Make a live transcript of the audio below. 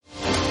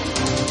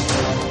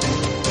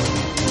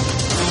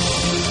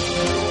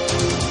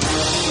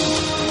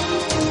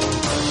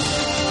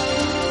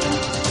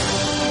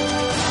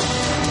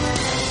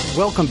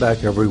Welcome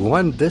back,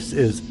 everyone. This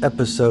is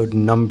episode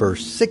number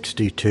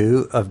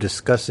 62 of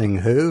Discussing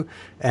Who,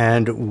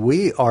 and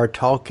we are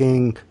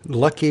talking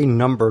lucky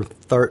number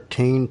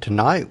 13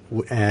 tonight.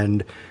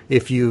 And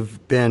if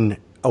you've been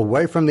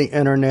away from the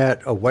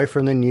internet, away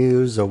from the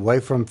news,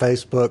 away from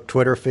Facebook,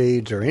 Twitter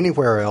feeds, or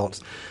anywhere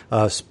else,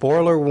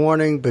 spoiler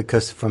warning,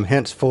 because from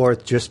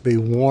henceforth, just be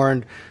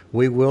warned,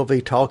 we will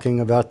be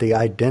talking about the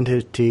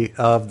identity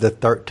of the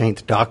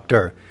 13th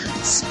Doctor.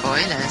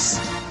 Spoilers.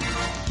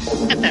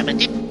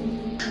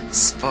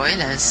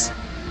 Spoilers.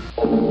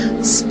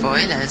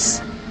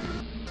 Spoilers.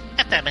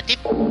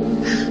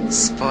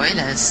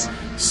 Spoilers.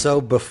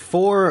 So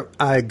before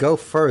I go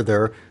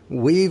further,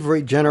 we've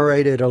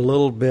regenerated a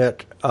little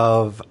bit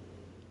of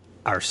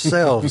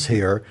ourselves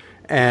here,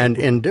 and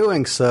in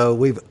doing so,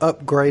 we've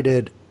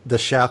upgraded the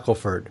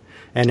Shackleford.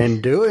 And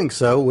in doing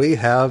so, we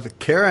have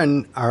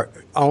Karen, our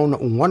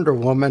own Wonder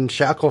Woman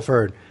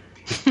Shackleford.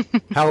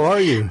 How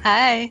are you?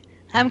 Hi.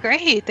 I'm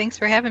great. Thanks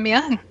for having me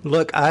on.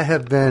 Look, I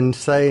have been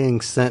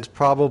saying since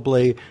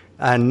probably,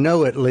 I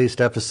know at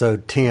least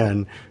episode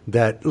 10,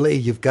 that, Lee,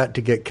 you've got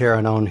to get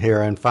Karen on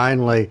here, and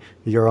finally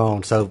you're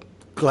on. So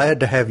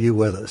glad to have you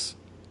with us.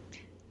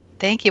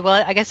 Thank you.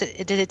 Well, I guess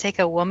did it take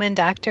a woman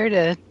doctor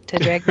to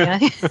drag me on?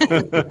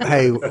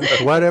 Hey,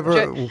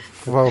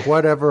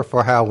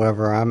 for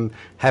however, I'm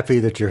happy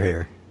that you're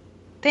here.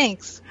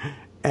 Thanks.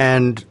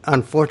 And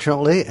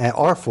unfortunately,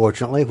 or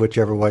fortunately,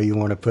 whichever way you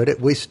want to put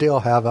it, we still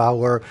have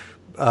our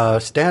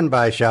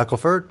standby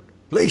Shackleford,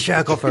 Lee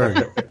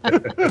Shackleford.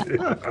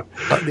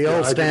 The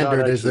old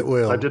standard, as it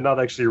will. I did not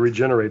actually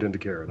regenerate into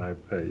Karen.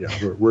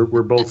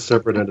 We're both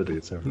separate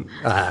entities.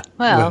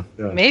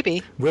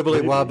 Maybe.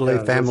 Wibbly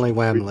wobbly, family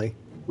whamly.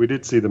 We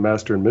did see the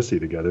Master and Missy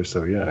together,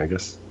 so yeah, I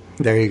guess.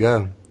 There you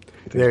go.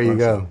 There you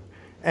go.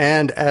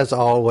 And as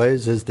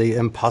always, is the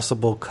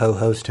impossible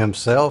co-host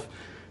himself.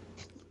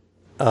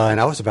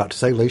 And I was about to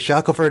say Lee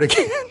Shackleford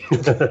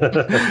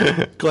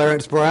again.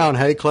 Clarence Brown.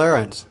 Hey,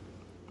 Clarence.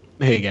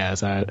 Hey, guys.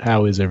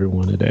 How is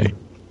everyone today?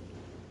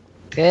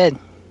 Good.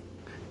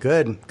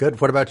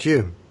 What about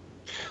you?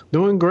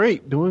 Doing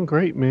great,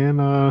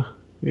 man.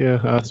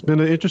 It's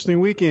been an interesting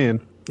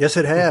weekend. Yes,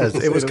 it has.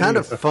 It was kind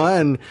of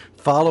fun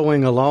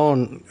following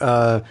along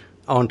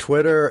on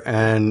Twitter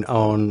and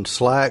on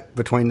Slack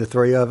between the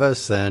three of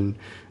us, and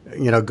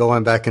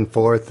going back and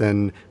forth,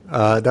 and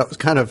that was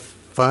kind of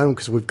fun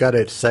because we've got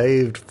it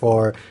saved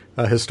for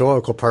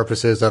historical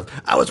purposes of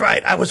I was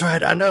right, I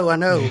know.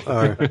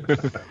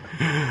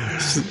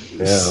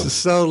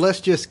 So let's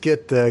just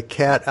get the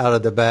cat out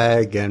of the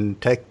bag and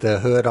take the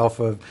hood off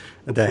of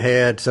the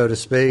head, so to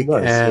speak.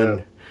 Nice,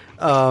 and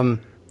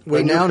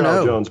we now know.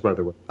 Kyle Jones, by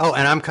the way. Oh,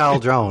 and I'm Kyle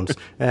Jones.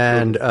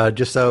 And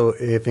just so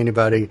if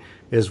anybody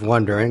is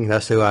wondering,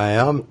 that's who I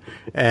am.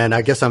 And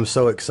I guess I'm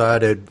so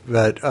excited.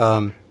 But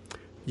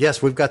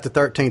yes, we've got the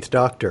 13th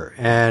Doctor.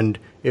 And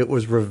it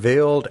was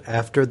revealed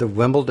after the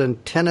Wimbledon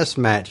tennis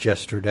match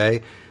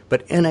yesterday,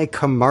 but in a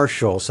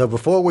commercial. So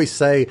before we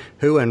say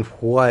who and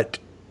what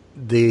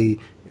the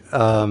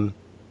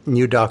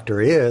new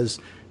Doctor is,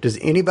 does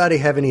anybody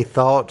have any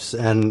thoughts?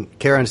 And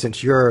Karen,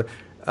 since you're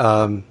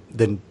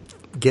the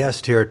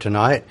guest here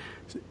tonight,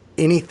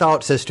 any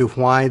thoughts as to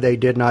why they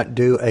did not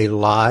do a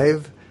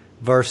live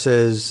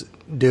versus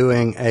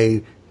doing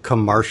a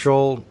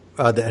commercial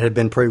that had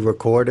been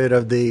pre-recorded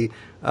of the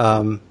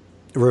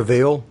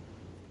reveal?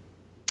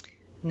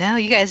 No,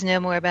 you guys know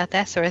more about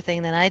that sort of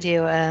thing than I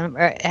do.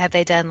 Or have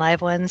they done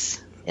live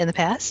ones in the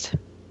past?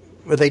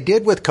 Well, they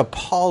did with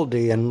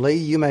Capaldi, and Lee,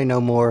 you may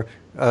know more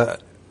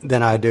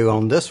than I do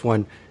on this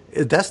one.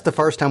 That's the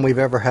first time we've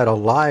ever had a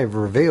live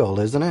reveal,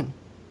 isn't it?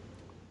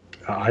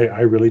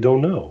 I really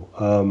don't know.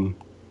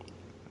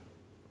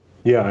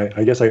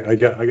 I guess I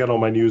got all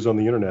my news on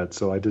the internet,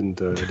 so I didn't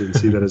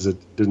see that as a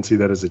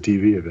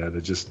TV event.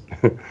 It just,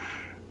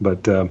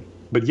 but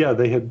yeah,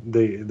 they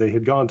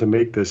had gone to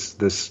make this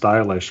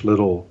stylish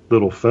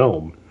little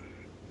film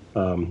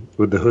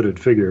with the hooded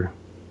figure,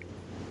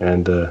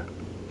 and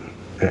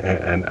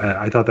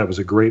I thought that was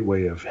a great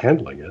way of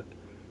handling it.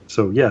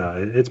 So yeah,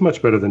 it's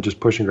much better than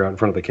just pushing her out in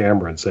front of the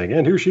camera and saying,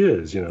 "And here she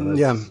is,"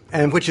 Yeah,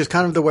 and which is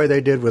kind of the way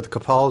they did with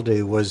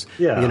Capaldi. Was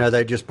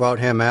they just brought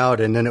him out,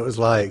 and then it was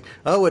like,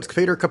 "Oh, it's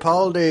Peter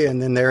Capaldi," and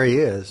then there he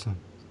is.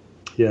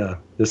 Yeah,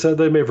 they said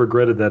they may have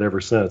regretted that ever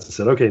since. They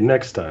said, "Okay,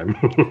 next time."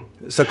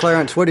 So,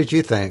 Clarence, what did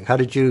you think? How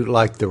did you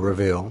like the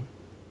reveal?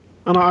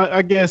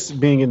 I guess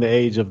being in the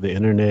age of the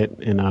internet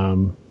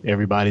and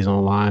everybody's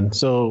online,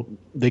 so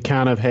they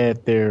kind of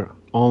had their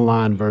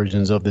online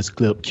versions of this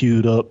clip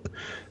queued up.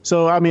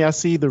 So, I mean, I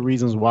see the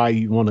reasons why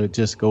you want to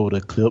just go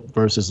to clip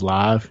versus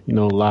live.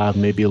 Live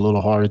may be a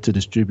little harder to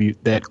distribute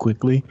that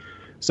quickly.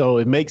 So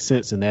it makes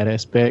sense in that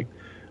aspect.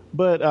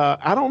 But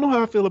I don't know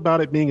how I feel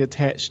about it being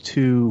attached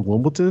to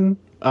Wimbledon.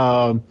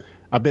 I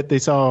bet they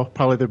saw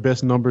probably their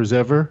best numbers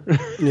ever.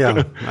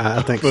 Yeah,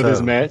 I think for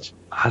this match.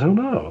 I don't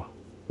know.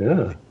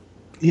 Yeah.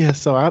 Yeah,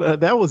 so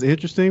that was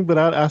interesting, but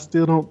I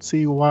still don't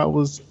see why it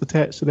was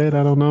attached to that.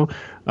 I don't know.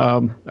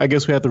 I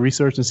guess we have to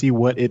research and see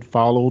what it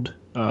followed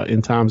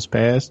in times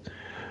past.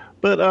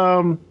 But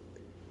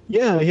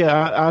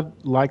I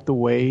like the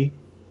way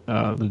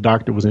the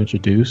Doctor was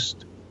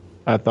introduced.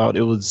 I thought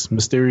it was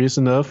mysterious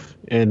enough,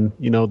 and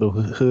the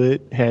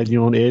hood had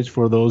you on edge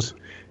for those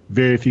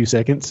very few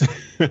seconds.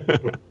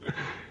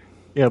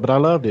 Yeah, but I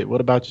loved it. What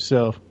about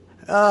yourself?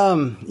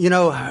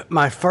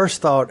 My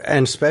first thought,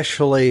 and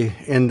especially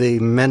in the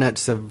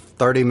minutes of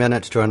 30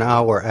 minutes to an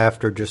hour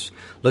after just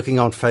looking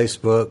on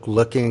Facebook,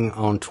 looking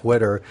on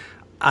Twitter,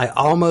 I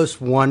almost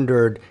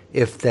wondered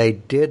if they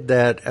did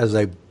that as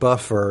a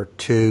buffer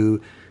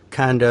to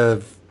kind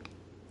of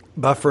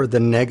buffer the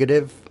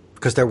negative,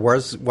 because there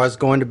was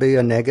going to be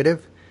a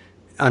negative,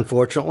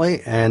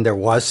 unfortunately, and there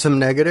was some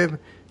negative.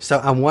 So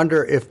I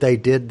wonder if they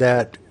did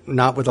that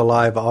not with a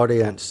live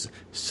audience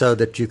so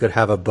that you could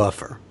have a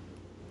buffer,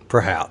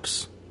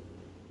 perhaps.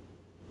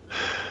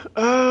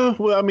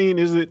 Well, I mean,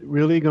 is it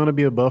really going to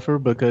be a buffer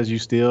because you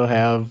still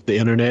have the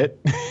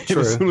internet?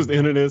 True. As soon as the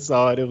internet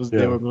saw it,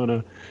 they were going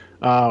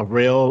to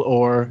rail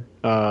or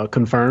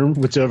confirm,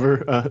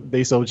 whichever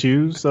they so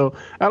choose. So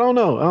I don't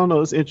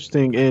know. It's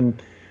interesting.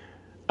 And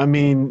I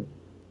mean,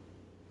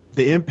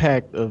 the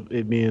impact of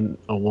it being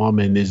a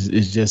woman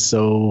is just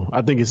so,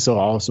 I think it's so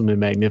awesome and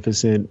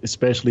magnificent,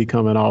 especially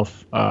coming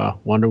off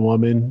Wonder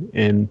Woman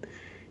and,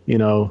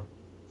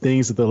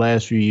 things of the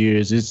last few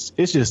years. It's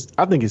just,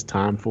 I think it's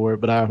time for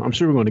it, but I'm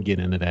sure we're going to get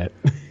into that.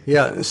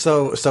 Yeah.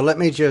 So let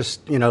me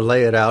just,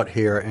 lay it out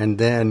here, and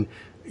then,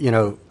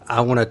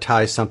 I want to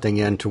tie something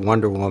into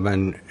Wonder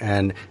Woman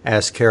and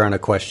ask Karen a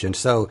question.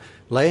 So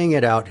laying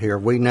it out here,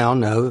 we now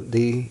know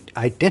the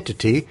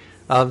identity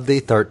of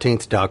the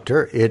 13th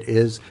Doctor. It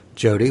is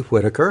Jodie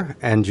Whittaker,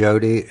 and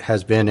Jodie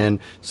has been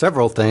in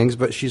several things,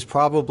 but she's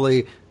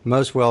probably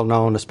most well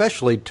known,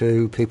 especially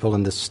to people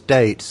in the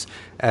States,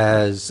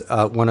 as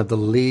one of the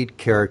lead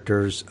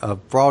characters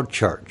of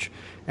Broadchurch.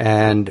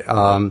 And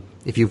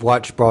if you've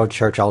watched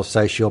Broadchurch, I'll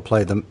say she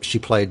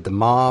played the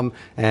mom.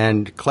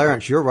 And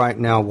Clarence, you're right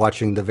now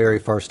watching the very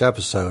first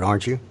episode,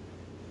 aren't you?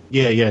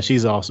 Yeah,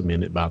 she's awesome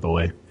in it, by the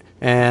way.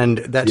 And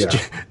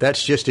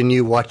that's just in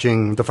you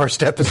watching the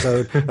first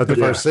episode of the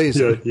first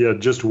season. Yeah,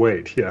 just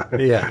wait. Yeah.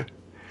 Yeah.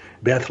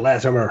 Beth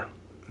Latimer.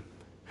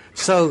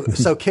 So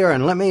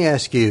Karen, let me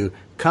ask you,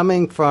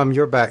 coming from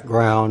your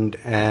background,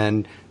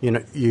 and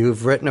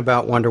you've written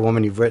about Wonder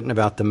Woman, you've written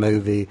about the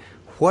movie,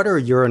 what are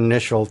your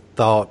initial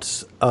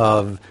thoughts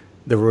of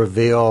the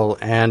reveal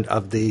and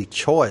of the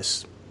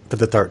choice for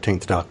the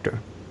 13th Doctor?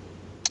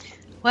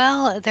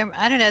 Well,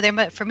 I don't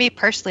know. For me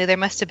personally, there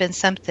must have been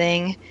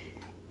something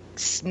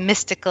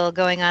mystical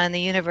going on in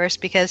the universe,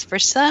 because for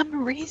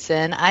some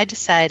reason I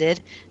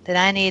decided that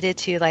I needed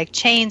to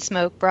chain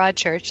smoke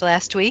Broadchurch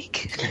last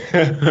week.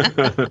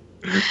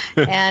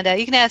 And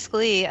you can ask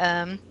Lee.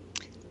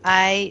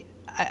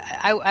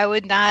 I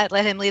would not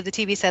let him leave the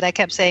TV set. I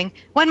kept saying,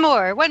 one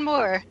more.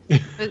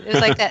 It was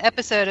like that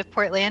episode of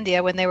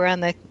Portlandia when they were on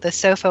the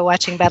sofa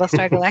watching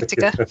Battlestar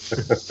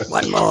Galactica.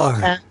 One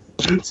more.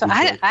 So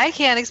I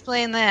can't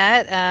explain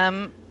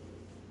that.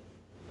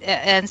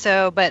 And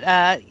so, but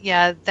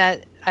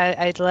that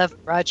I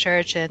love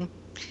Broadchurch, and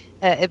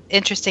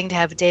interesting to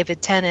have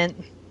David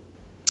Tennant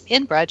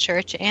in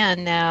Broadchurch,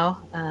 and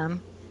now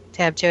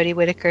to have Jodie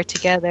Whittaker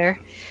together.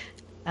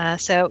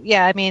 So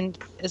yeah, I mean,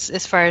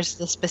 as far as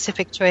the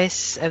specific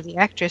choice of the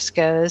actress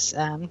goes,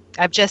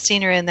 I've just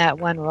seen her in that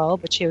one role,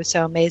 but she was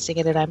so amazing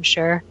in it. I'm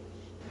sure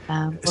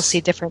we'll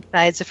see different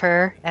sides of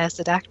her as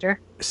the Doctor.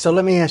 So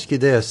let me ask you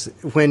this: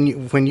 when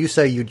you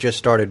say you just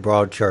started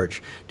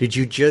Broadchurch, did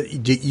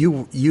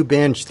you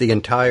binge the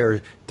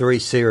entire three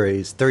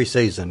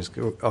seasons,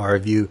 or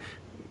have you?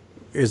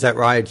 Is that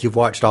right? You've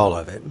watched all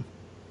of it.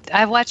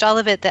 I've watched all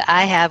of it that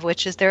I have,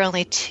 which is there are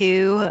only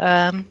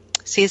 2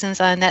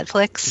 seasons on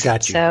Netflix.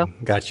 Got you. So,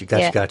 got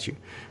you.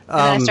 And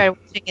I started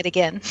watching it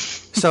again.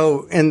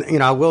 So,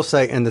 I will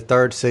say, in the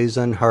third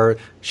season,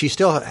 she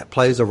still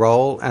plays a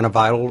role, and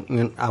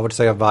I would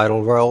say a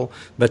vital role.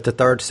 But the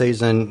third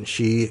season,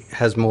 she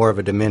has more of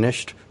a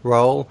diminished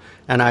role,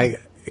 and I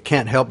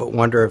can't help but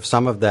wonder if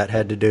some of that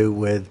had to do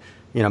with,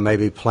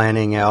 maybe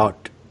planning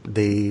out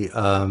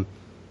the,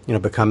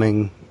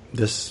 becoming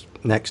this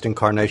next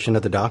incarnation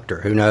of the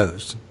Doctor. Who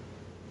knows?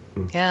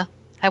 Yeah.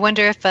 I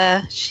wonder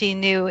if she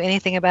knew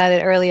anything about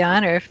it early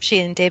on, or if she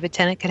and David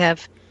Tennant could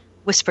have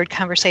whispered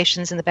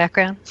conversations in the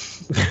background.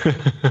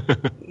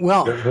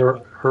 Well,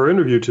 her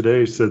interview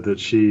today said that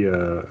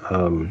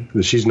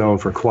that she's known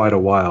for quite a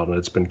while, and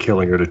it's been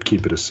killing her to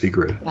keep it a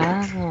secret.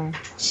 Ah.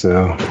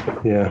 So,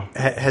 yeah.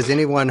 Has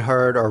anyone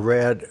heard or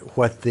read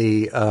what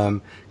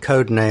the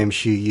code name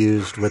she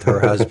used with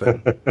her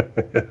husband?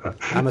 Yeah.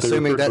 I'm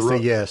assuming that's a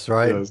yes,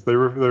 right? Yes, they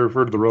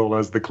refer to the role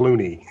as the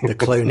Clooney. The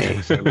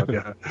Clooney.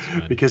 Yeah,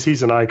 because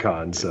he's an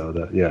icon. So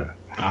that, yeah.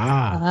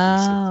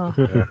 Ah.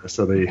 Oh.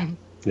 So they.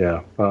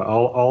 Yeah,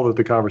 all that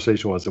the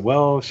conversation was,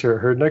 well, sure,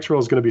 her next role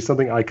is going to be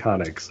something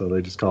iconic, so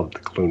they just call it the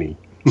Clooney.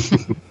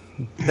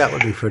 That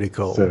would be pretty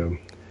cool. So,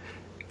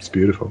 it's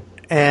beautiful.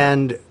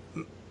 And,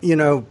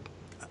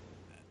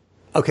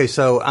 okay,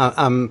 so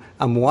I'm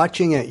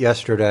watching it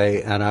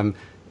yesterday, and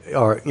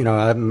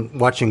I'm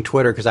watching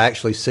Twitter because I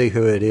actually see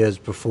who it is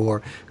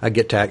before I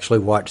get to actually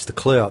watch the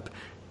clip.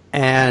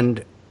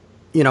 And,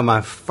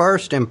 my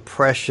first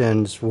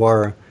impressions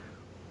were,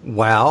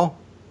 wow,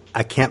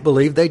 I can't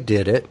believe they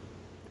did it.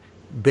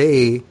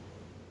 B,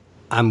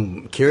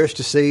 I'm curious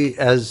to see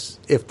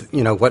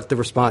what the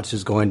response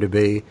is going to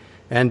be.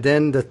 And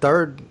then the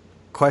third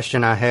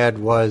question I had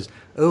was,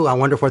 I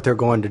wonder what they're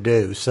going to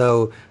do.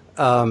 So,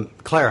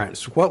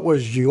 Clarence, what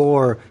was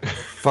your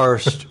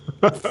first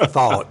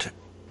thought?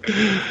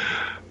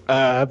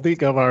 I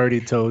think I've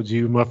already told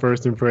you my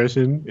first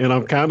impression, and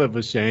I'm kind of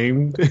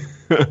ashamed.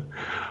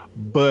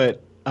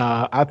 But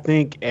I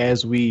think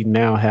as we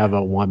now have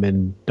a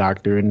woman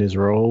doctor in this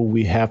role,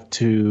 we have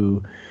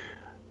to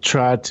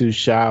try to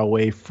shy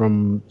away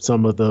from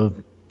some of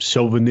the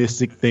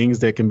chauvinistic things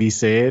that can be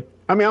said.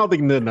 I mean, I don't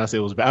think nothing I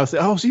said was bad. I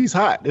said, "Oh, she's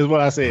hot," is what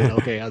I said.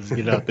 Okay, I'll just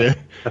get it out there.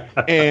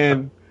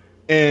 And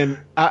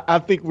I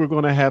think we're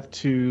going to have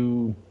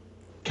to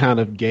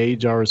kind of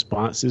gauge our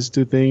responses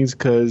to things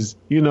because,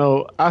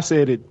 I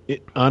said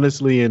it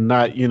honestly and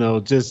not,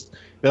 just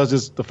that was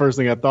just the first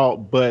thing I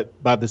thought.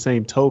 But by the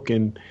same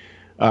token,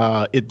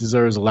 it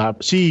deserves a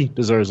lot. She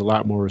deserves a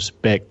lot more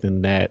respect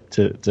than that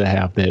to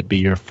have that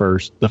be the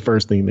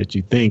first thing that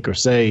you think or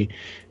say.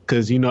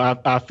 Because,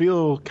 I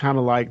feel kind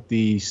of like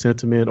the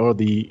sentiment or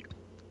the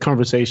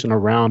conversation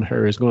around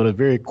her is going to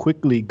very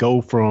quickly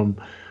go from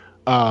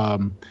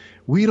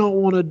we don't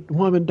want a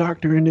woman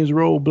doctor in this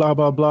role, blah,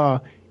 blah, blah.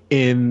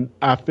 And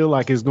I feel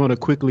like it's going to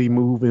quickly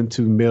move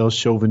into male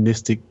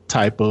chauvinistic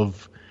type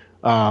of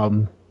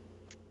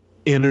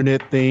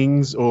internet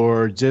things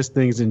or just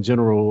things in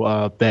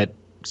general that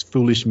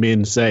foolish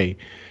men say.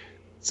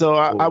 So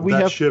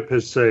that ship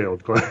has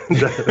sailed.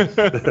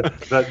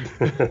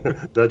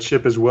 that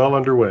ship is well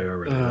underway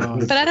already.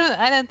 But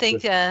I don't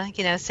think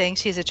saying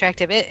she's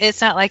attractive. It's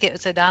not like it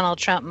was a Donald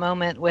Trump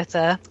moment with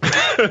the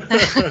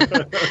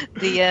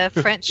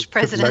French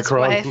president's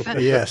Macron. wife.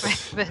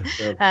 Yes.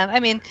 I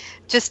mean,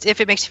 just if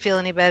it makes you feel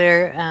any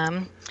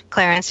better,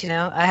 Clarence,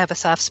 I have a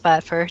soft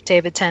spot for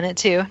David Tennant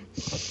too.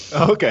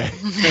 Okay.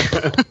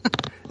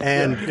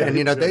 And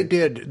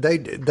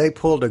they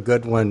pulled a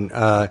good one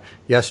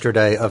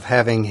yesterday of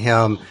having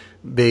him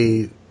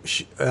be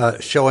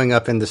showing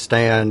up in the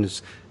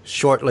stands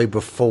shortly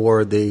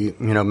before the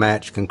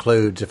match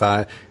concludes. If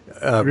I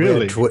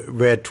really?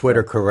 read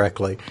Twitter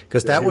correctly,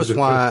 because that was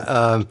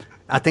why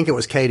I think it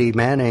was Katie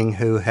Manning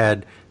who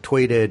had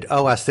tweeted,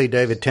 "Oh, I see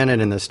David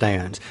Tennant in the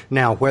stands."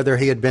 Now, whether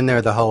he had been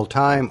there the whole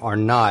time or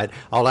not,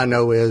 all I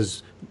know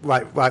is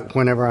right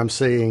whenever I'm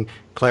seeing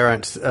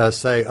Clarence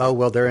say, "Oh,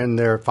 well, they're in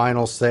their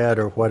final set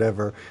or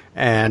whatever,"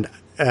 and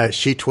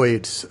she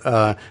tweets,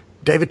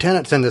 "David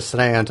Tennant's in the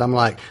stands." I'm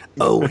like,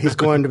 "Oh, he's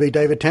going to be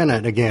David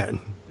Tennant again."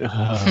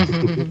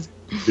 I'm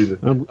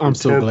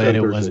so glad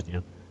it wasn't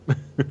him.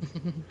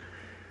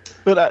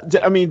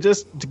 But I mean,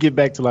 just to get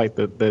back to like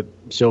the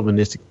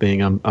chauvinistic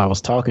thing I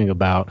was talking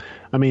about.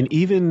 I mean,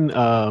 even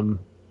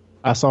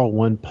I saw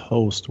one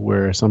post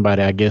where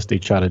somebody, I guess they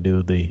try to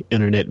do the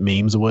internet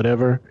memes or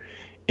whatever.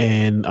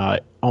 And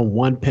on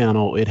one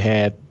panel, it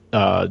had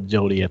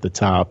Jodie at the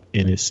top,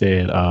 and it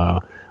said,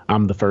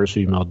 "I'm the first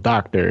female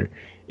doctor."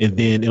 And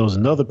then it was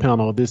another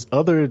panel, this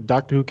other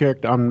Doctor Who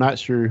character. I'm not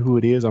sure who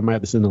it is. I might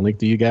have to send a link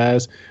to you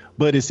guys.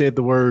 But it said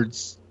the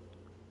words,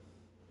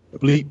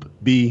 "Bleep,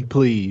 be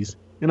please."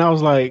 And I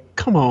was like,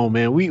 come on,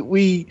 man.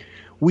 We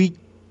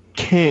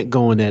can't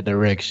go in that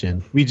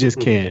direction. We just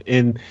can't.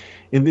 And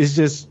it's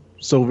just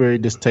so very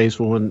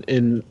distasteful.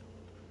 And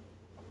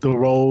the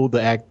role,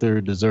 the actor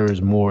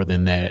deserves more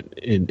than that.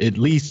 And at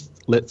least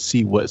let's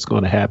see what's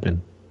going to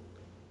happen.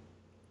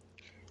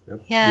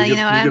 Yep. Yeah, you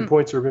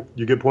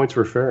get points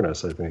for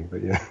fairness, I think.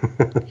 But yeah.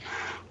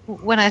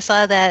 When I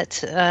saw that,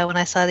 when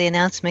I saw the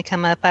announcement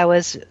come up, I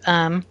was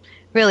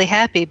really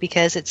happy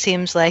because it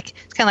seems like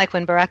it's kind of like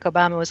when Barack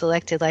Obama was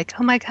elected. Like,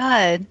 oh my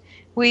God,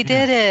 we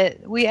did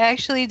it! We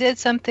actually did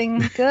something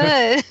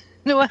good.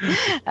 But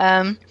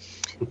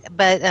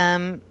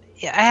I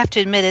have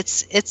to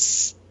admit,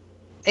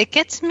 it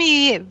gets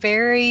me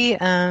very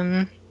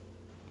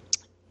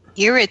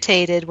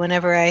irritated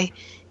whenever I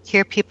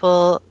hear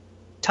people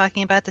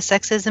talking about the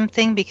sexism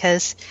thing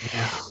because,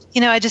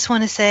 I just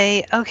want to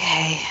say,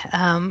 okay,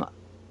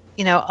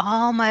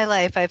 all my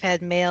life I've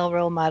had male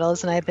role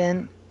models and I've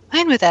been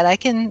fine with that. I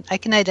can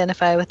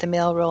identify with the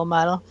male role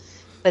model,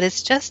 but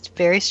it's just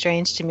very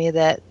strange to me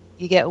that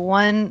you get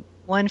one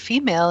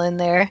female in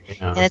there,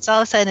 and it's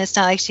all of a sudden it's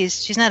not like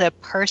she's not a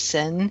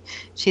person,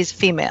 she's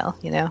female.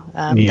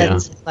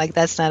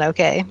 That's not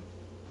okay.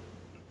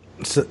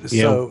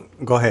 So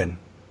go ahead.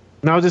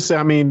 No, I'll just say,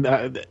 I mean,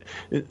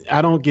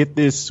 I don't get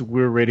this.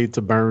 We're ready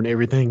to burn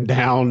everything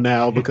down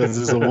now because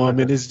it's a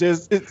woman. It's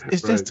just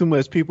just too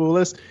much. People,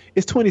 it's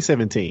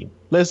 2017.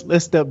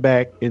 Let's step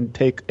back and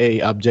take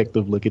a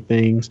objective look at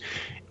things.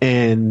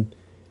 And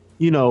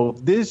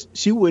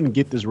she wouldn't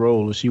get this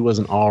role if she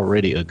wasn't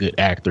already a good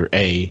actor,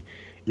 and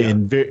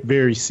very,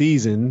 very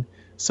seasoned.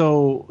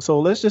 So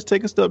let's just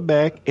take a step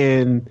back.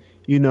 And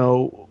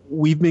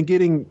we've been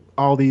getting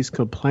all these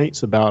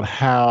complaints about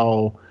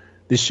how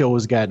the show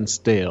has gotten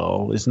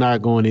stale. It's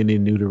not going in any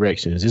new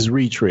directions. It's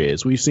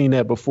retreads. We've seen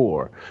that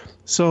before.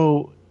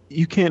 So,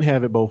 you can't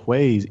have it both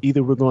ways.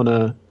 Either we're going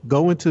to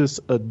go into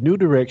a new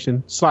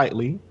direction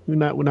slightly. We're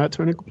not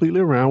turning completely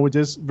around. We're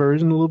just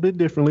versioning a little bit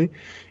differently,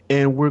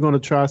 and we're going to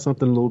try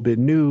something a little bit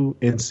new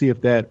and see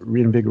if that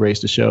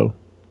reinvigorates the show.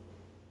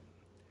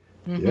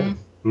 Mm-hmm. Yeah.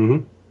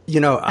 Mm-hmm. You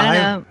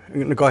know,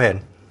 go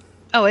ahead.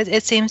 Oh,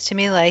 it seems to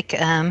me like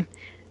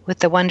with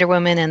the Wonder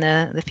Woman and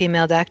the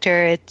female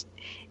doctor,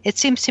 it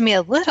seems to me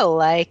a little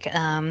like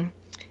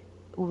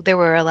there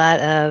were a lot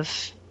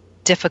of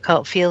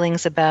difficult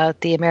feelings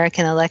about the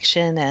American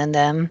election,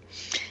 and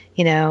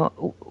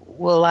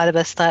well, a lot of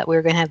us thought we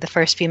were going to have the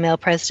first female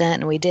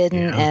president, and we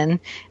didn't. And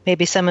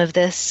maybe some of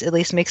this at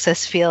least makes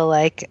us feel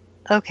like,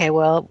 okay,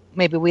 well,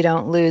 maybe we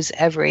don't lose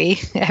every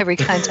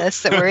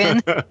contest that we're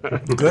in.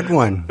 Good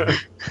one,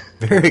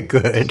 very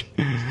good.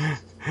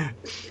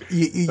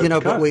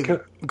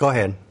 Go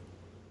ahead.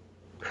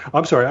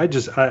 I'm sorry.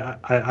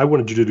 I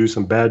wanted you to do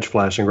some badge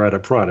flashing right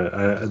up front.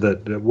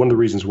 That one of the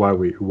reasons why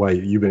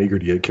you've been eager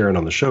to get Karen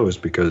on the show is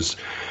because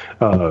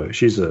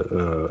she's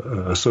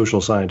a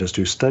social scientist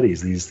who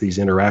studies these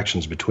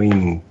interactions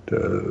between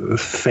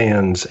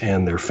fans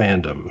and their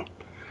fandom,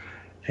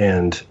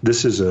 and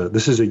this is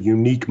a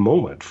unique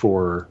moment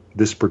for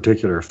this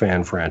particular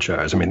fan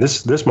franchise. I mean,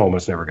 this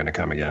moment's never going to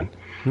come again.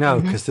 No,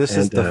 because this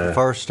is the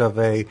first of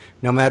a.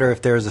 No matter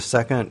if there's a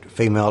second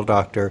female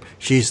doctor,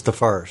 she's the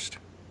first.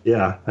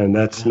 Yeah, and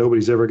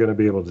nobody's ever going to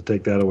be able to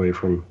take that away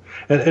from.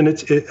 And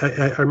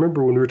I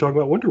remember when we were talking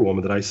about Wonder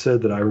Woman that I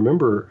said that I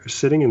remember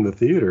sitting in the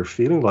theater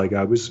feeling like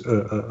I was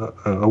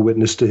a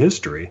witness to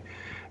history,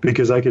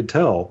 because I could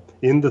tell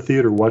in the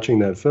theater watching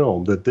that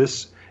film that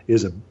this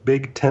is a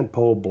big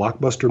tentpole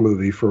blockbuster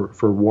movie for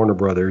Warner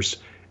Brothers,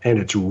 and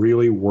it's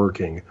really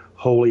working.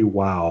 Holy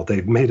wow,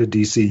 they've made a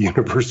DC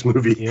Universe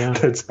movie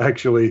that's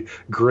actually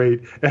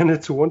great, and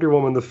it's Wonder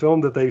Woman, the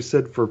film that they've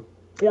said for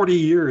 40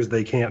 years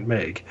they can't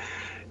make.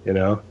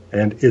 And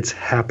it's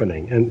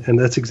happening, and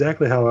that's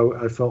exactly how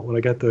I felt when I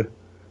got the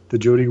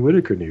Jodie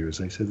Whittaker news.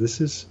 I said, this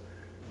is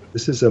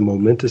a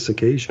momentous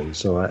occasion.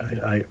 So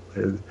I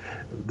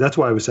that's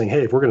why I was saying,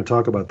 hey, if we're going to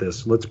talk about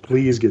this, let's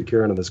please get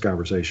Karen on this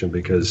conversation,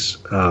 because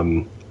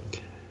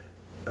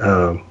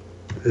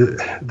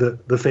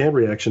the fan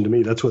reaction to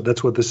me, that's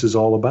what this is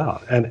all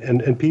about,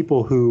 and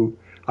people who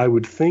I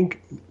would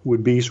think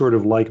would be sort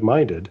of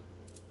like-minded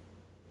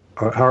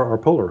are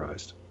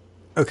polarized.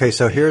 Okay,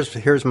 so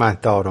here's my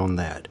thought on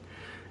that,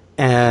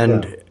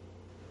 and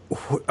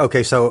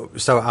okay, so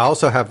I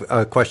also have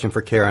a question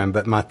for Karen,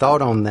 but my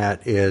thought on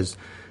that is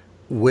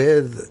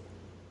with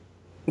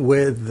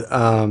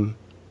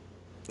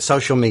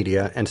social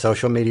media and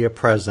social media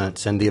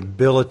presence and the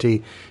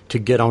ability to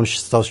get on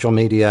social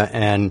media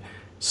and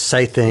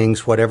say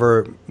things,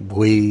 whatever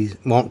we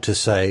want to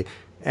say,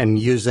 and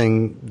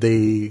using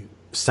the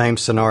same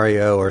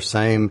scenario or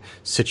same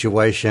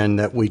situation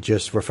that we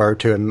just referred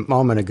to a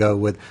moment ago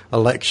with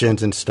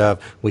elections and stuff.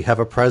 We have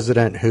a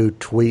president who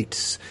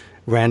tweets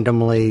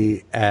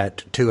randomly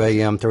at 2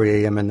 a.m.,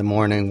 3 a.m. in the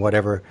morning,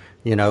 whatever,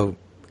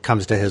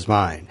 comes to his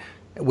mind.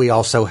 We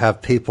also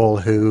have people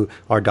who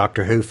are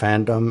Doctor Who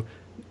fandom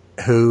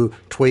who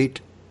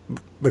tweet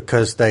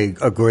because they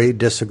agree,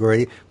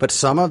 disagree, but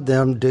some of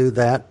them do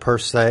that per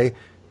se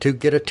to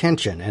get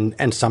attention.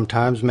 And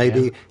sometimes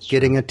maybe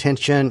getting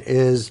attention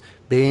is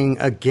being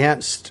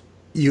against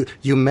you.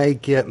 You may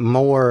get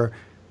more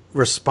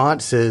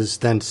responses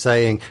than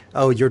saying,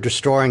 oh, you're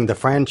destroying the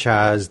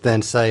franchise,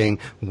 than saying,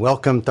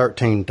 welcome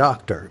 13th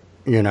Doctor,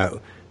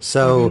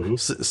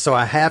 So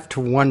I have to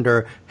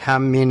wonder how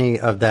many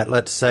of that,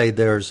 let's say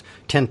there's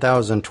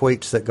 10,000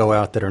 tweets that go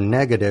out that are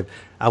negative.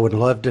 I would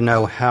love to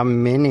know how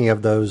many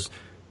of those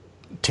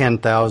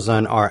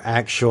 10,000 are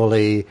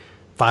actually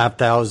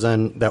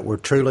 5,000 that were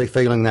truly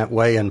feeling that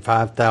way, and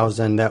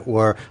 5,000 that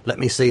were, let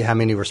me see how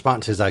many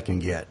responses I can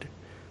get,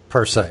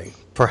 per se,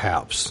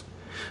 perhaps.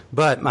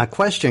 But my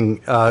question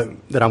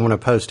that I want to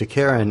pose to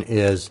Karen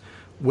is,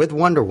 with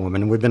Wonder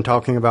Woman, we've been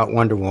talking about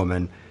Wonder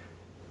Woman,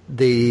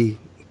 the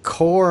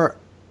core,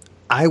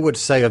 I would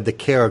say, of the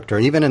character,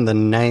 even in the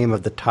name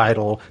of the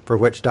title for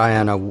which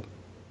Diana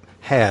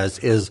has,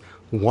 is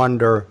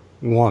Wonder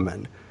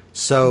Woman.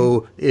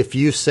 So if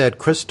you said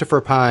Christopher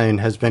Pine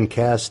has been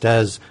cast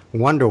as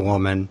Wonder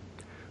Woman,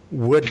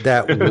 would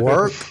that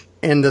work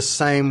in the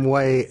same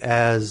way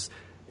as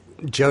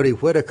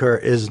Jodie Whittaker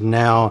is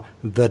now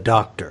the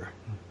Doctor?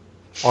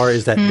 Or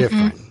is that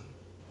different?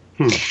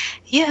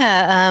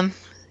 Yeah.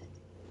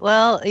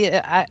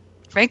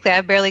 Frankly,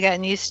 I've barely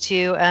gotten used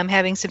to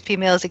having some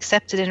females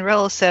accepted in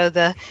roles. So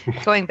the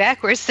going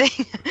backwards thing,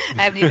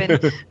 I haven't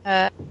even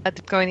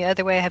going the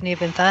other way. I haven't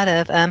even thought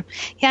of.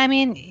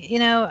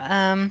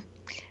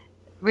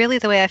 Really,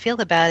 the way I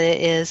feel about it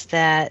is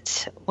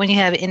that when you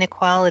have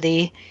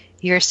inequality,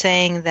 you're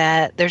saying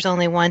that there's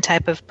only one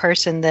type of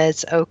person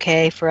that's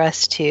okay for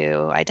us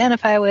to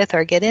identify with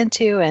or get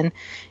into, and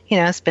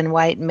it's been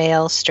white,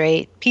 male,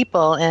 straight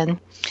people. And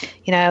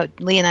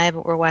Lee and I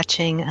were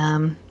watching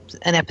an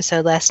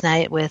episode last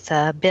night with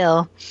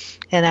Bill,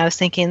 and I was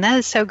thinking that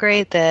is so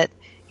great that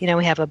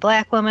we have a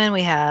black woman,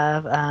 we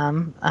have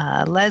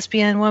a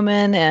lesbian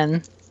woman,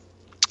 and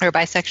or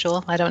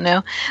bisexual. I don't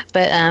know,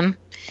 but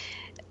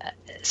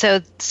so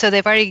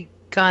they've already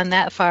gone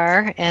that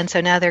far, and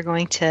so now they're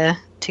going to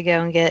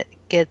go and get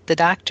the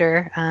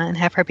doctor and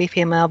have her be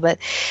female. But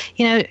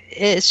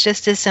it's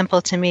just as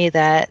simple to me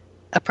that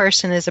a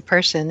person is a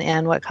person,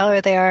 and what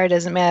color they are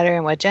doesn't matter,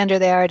 and what gender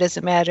they are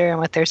doesn't matter, and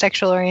what their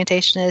sexual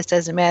orientation is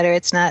doesn't matter.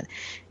 It's not,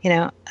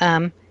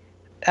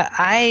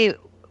 I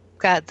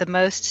got the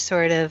most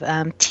sort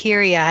of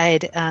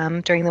teary-eyed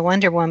during the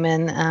Wonder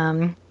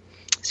Woman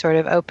sort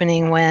of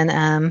opening when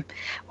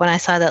I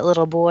saw that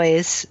little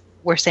boys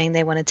were saying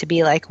they wanted to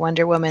be like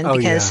Wonder Woman,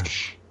 because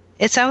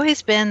it's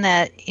always been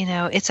that,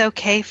 it's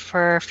okay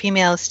for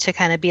females to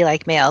kind of be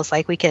like males.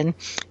 Like we can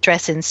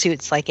dress in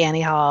suits like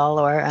Annie Hall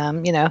or,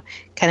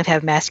 kind of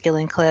have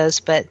masculine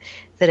clothes, but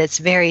that it's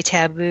very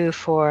taboo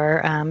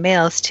for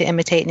males to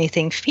imitate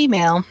anything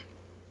female.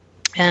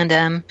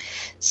 And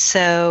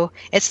so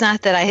it's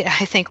not that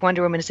I think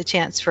Wonder Woman is a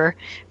chance for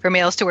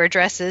males to wear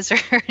dresses or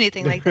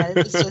anything like that.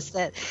 It's just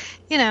that,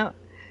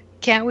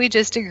 can't we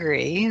just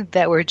agree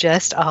that we're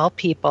just all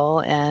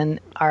people,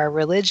 and our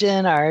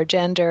religion, our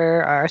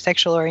gender, our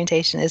sexual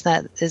orientation is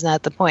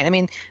not the point? I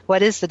mean,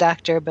 what is the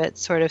doctor but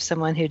sort of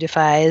someone who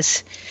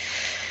defies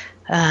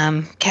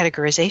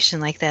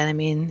categorization like that? I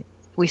mean,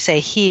 we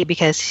say he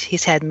because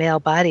he's had male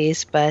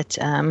bodies, but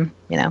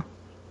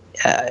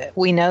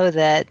we know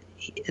that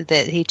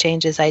he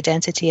changes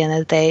identity, and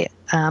that they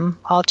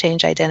all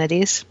change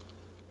identities.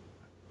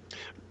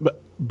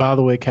 By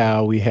the way,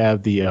 Kyle, we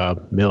have the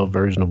male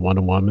version of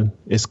Wonder Woman.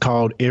 It's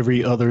called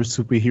Every Other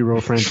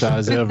Superhero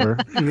Franchise Ever.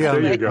 Yeah,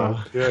 there you go.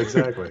 Yeah,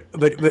 exactly.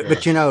 But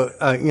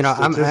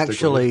I'm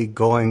actually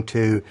going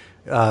to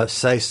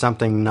say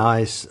something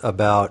nice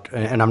about,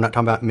 and I'm not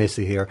talking about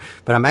Missy here,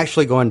 but I'm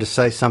actually going to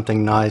say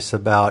something nice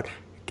about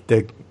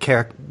the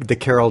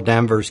Carol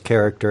Danvers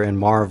character in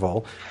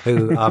Marvel,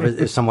 who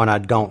is someone I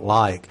don't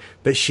like,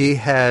 but she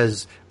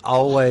has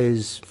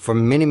always, for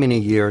many, many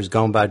years,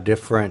 gone by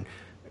different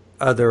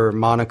other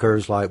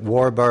monikers like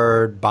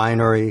Warbird,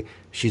 Binary.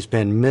 She's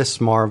been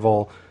Miss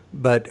Marvel,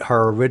 but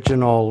her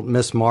original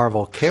Miss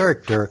Marvel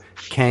character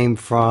came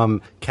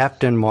from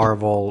Captain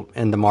Marvel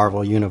in the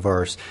Marvel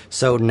Universe.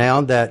 So now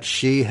that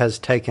she has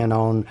taken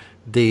on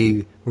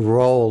the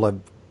role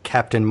of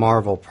Captain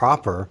Marvel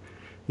proper,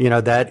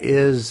 that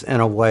is,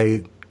 in a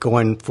way,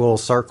 going full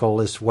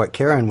circle is what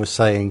Karen was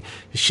saying.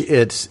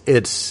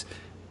 It's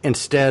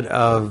instead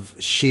of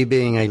she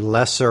being a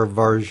lesser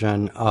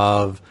version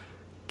of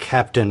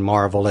Captain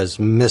Marvel as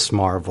Miss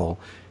Marvel,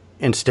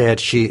 instead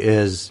she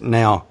is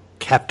now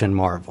Captain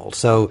Marvel.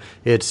 So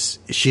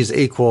she's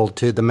equal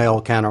to the male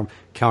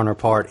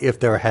counterpart if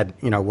there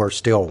were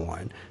still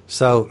one.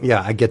 So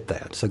yeah, I get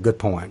that. It's a good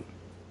point.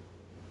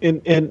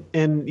 And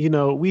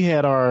we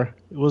had our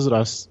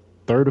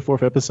third or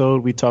fourth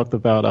episode. We talked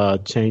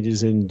about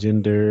changes in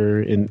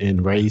gender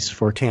and race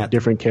for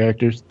different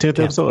characters. 10th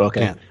episode,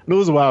 okay. 10th. It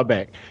was a while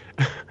back,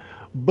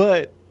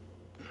 but.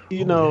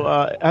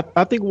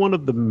 I think one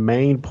of the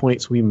main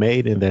points we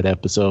made in that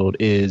episode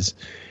is,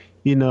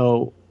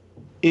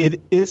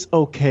 it is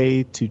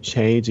okay to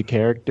change a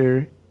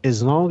character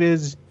as long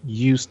as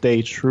you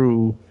stay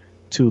true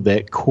to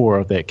that core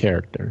of that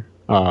character,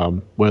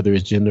 whether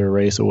it's gender,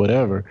 race, or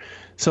whatever.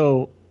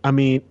 So, I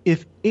mean,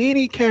 if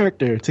any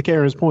character, to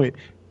Karen's point,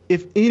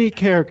 if any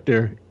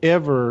character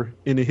ever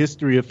in the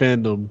history of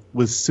fandom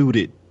was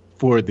suited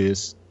for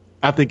this,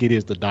 I think it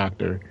is the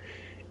Doctor.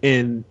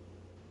 And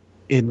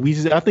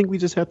I think we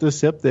just have to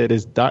accept that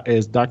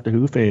as Doctor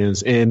Who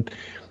fans. And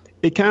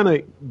it kind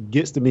of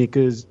gets to me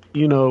because,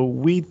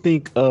 we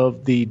think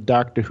of the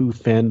Doctor Who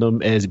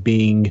fandom as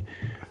being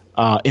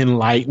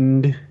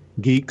enlightened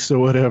geeks or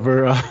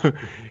whatever.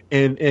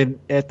 And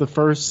at the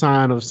first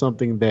sign of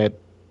something that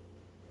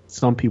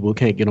some people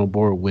can't get on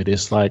board with,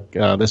 it's like,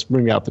 let's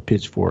bring out the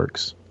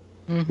pitchforks,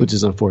 which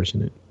is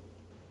unfortunate.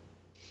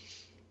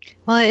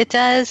 Well, it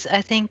does.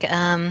 I think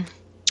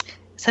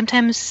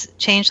sometimes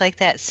change like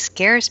that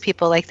scares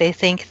people. Like they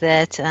think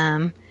that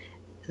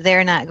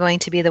they're not going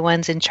to be the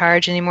ones in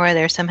charge anymore.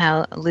 They're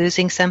somehow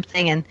losing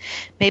something. And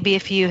maybe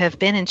if you have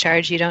been in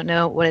charge, you don't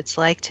know what it's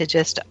like to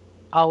just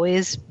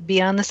always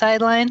be on the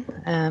sideline.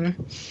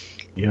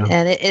 Yeah.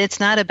 And it's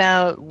not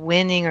about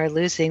winning or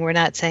losing. We're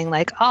not saying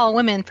like all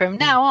women from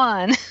now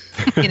on,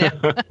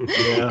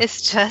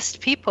 It's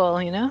just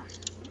people,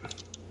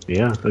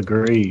 Yeah,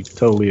 agreed.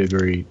 Totally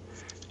agreed.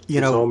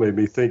 It all made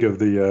me think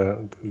of I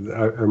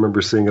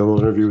remember seeing a little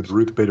interview with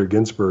Ruth Bader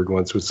Ginsburg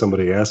once with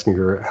somebody asking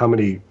her, how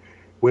many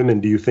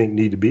women do you think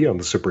need to be on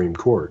the Supreme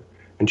Court?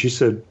 And she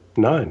said,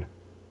 9.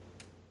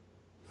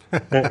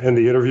 And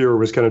the interviewer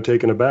was kind of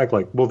taken aback,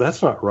 like, well,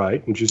 that's not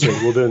right. And she said,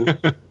 well,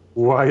 then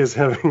why is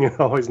having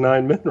always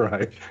 9 men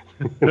right?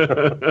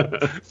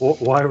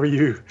 Why were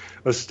you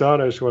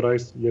astonished when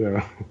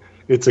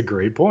it's a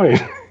great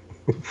point.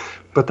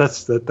 But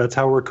that's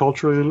how we're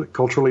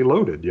culturally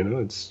loaded,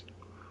 it's.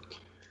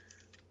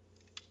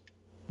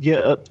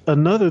 Yeah,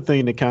 another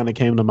thing that kind of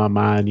came to my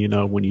mind,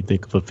 when you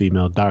think of a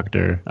female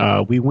doctor,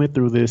 we went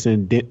through this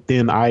in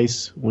Thin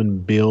Ice when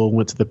Bill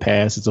went to the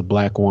past as a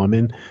black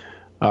woman.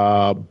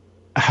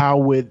 How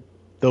would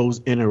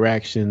those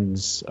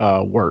interactions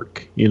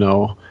work. You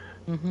know,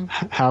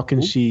 how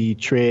can she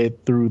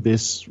tread through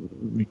this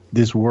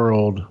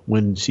world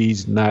when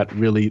she's not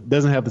really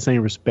doesn't have the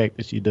same respect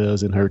that she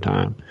does in her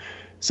time?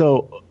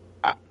 So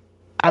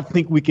I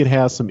think we could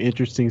have some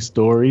interesting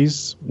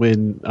stories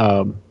when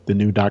the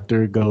new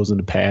Doctor goes in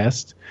the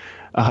past.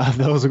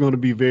 Those are going to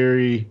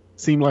be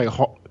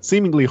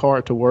seemingly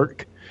hard to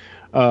work.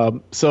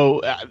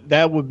 So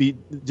that would be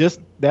just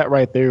that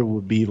right there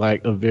would be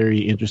like a very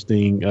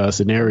interesting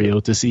scenario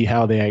to see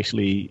how they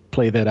actually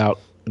play that out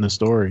in the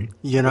story.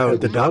 You know,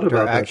 the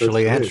Doctor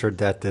actually answered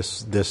that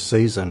this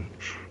season.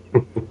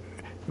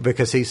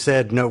 Because he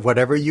said, no,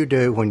 whatever you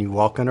do when you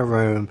walk in a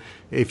room,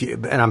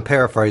 and I'm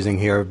paraphrasing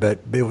here, but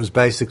it was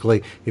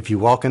basically, if you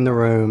walk in the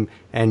room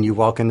and you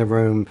walk in the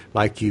room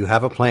like you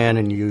have a plan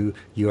and you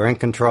are in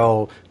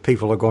control,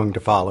 people are going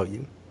to follow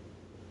you.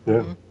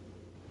 Yeah.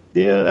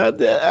 Yeah,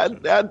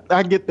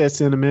 I get that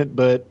sentiment,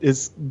 but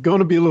it's going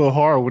to be a little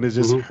hard when it's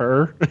just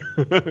her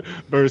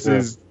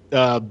versus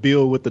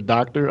Bill with the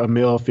Doctor, a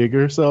male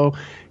figure. So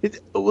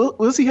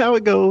we'll see how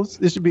it goes.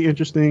 It should be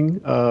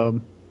interesting.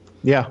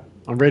 Yeah,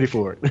 I'm ready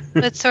for it.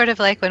 It's sort of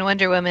like when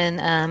Wonder Woman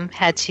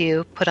had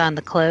to put on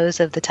the clothes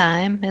of the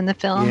time in the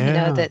film. Yeah. You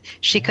know, that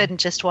she couldn't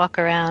just walk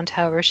around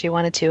however she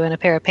wanted to in a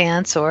pair of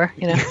pants or,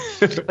 you know,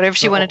 whatever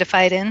she wanted to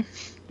fight in.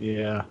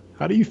 Yeah.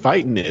 How do you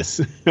fight in this?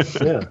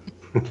 Yeah.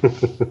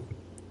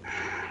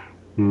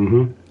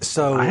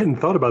 So I hadn't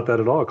thought about that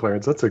at all,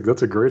 Clarence. That's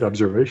a great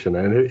observation.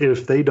 And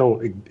if they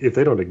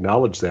don't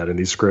acknowledge that in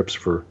these scripts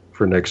for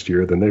next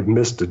year, then they've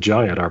missed a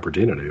giant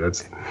opportunity.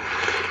 That's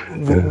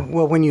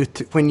well, when you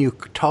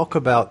talk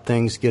about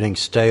things getting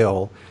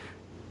stale,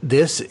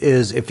 this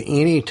is, if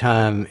any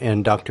time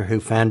in Doctor Who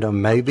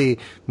fandom, maybe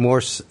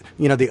more.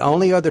 You know, the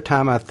only other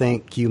time I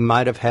think you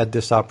might have had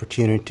this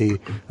opportunity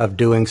of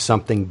doing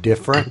something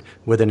different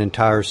with an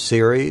entire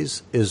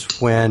series is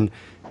when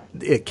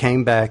it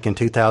came back in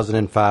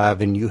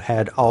 2005 and you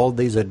had all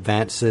these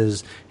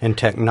advances in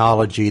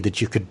technology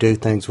that you could do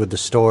things with the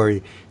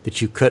story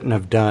that you couldn't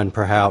have done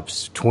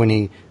perhaps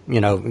 20,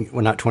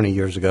 not 20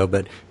 years ago,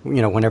 but,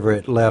 whenever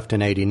it left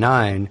in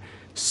 89.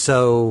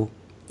 So,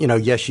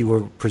 yes, you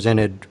were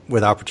presented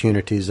with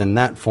opportunities in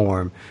that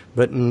form,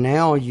 but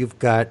now you've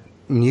got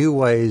new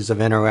ways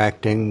of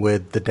interacting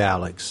with the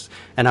Daleks.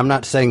 And I'm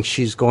not saying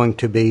she's going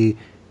to be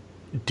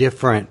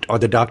different or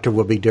the Doctor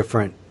will be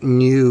different,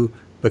 new,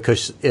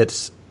 because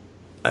it's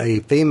a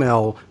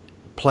female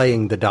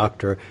playing the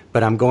Doctor,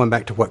 but I'm going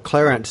back to what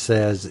Clarence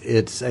says.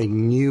 It's a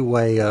new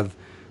way of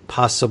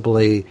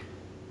possibly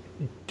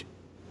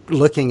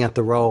looking at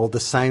the role the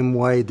same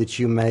way that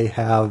you may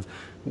have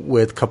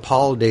with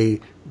Capaldi,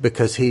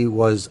 because he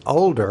was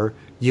older.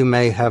 You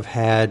may have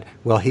had,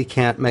 well, he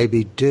can't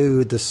maybe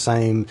do the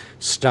same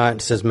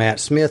stunts as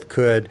Matt Smith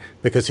could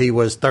because he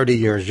was 30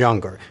 years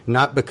younger,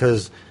 not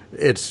because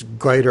it's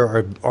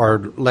greater or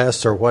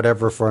less or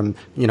whatever from,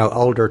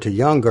 older to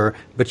younger.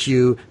 But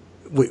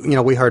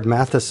we heard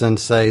Matheson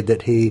say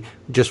that he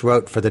just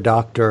wrote for the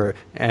Doctor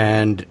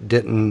and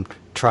didn't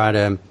try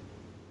to,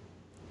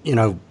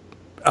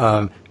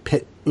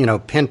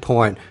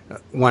 pinpoint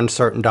one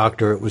certain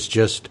Doctor. It was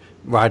just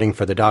writing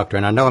for the Doctor.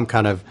 And I know I'm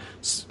kind of,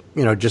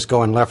 just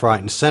going left,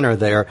 right, and center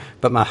there.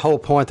 But my whole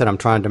point that I'm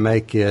trying to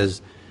make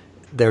is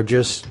they're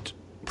just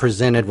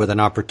presented with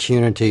an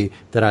opportunity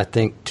that I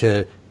think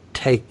to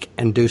take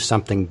and do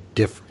something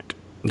different.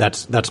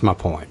 That's my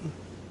point.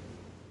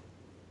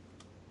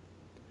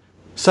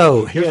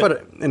 So here's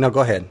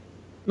go ahead.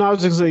 No, I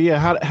was just going to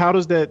say, how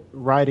does that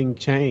writing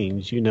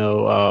change? Do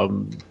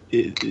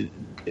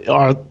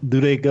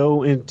they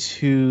go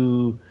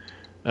into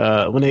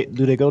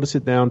do they go to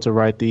sit down to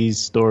write these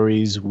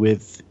stories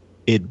with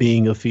it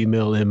being a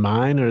female in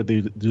mind, or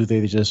do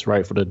they just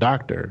write for the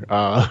Doctor?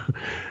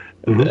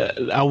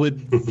 I would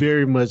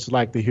very much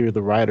like to hear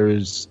the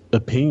writer's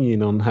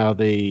opinion on how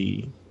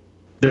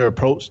their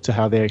approach to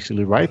how they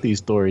actually write these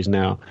stories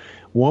now.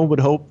 One would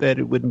hope that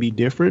it wouldn't be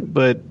different,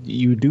 but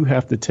you do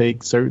have to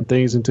take certain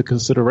things into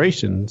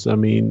considerations. I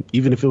mean,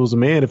 even if it was a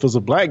man, if it was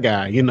a black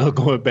guy,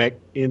 going back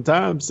in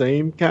time,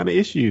 same kind of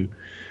issue.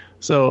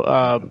 So,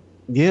 I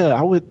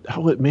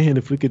would, man,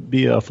 if we could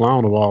be a fly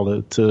on the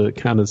wall to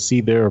kind of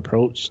see their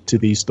approach to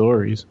these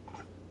stories.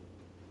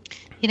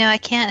 I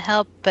can't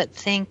help but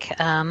think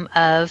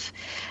of,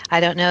 I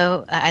don't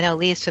know, I know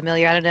Lee's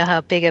familiar. I don't know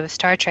how big of a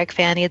Star Trek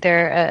fan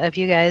either of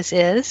you guys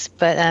is,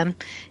 but,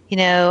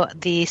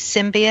 the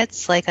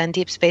symbiotes, like on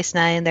Deep Space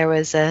Nine, there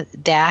was a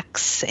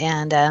Dax,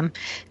 and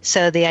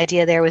so the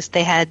idea there was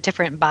they had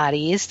different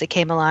bodies that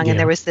came along, and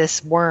there was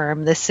this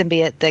worm, this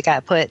symbiote that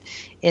got put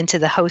into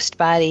the host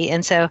body,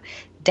 and so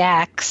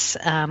Dax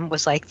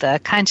was like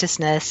the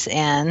consciousness,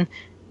 and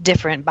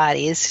different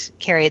bodies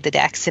carried the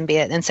Dax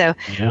symbiote. And so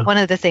one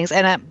of the things,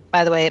 and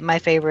by the way, my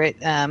favorite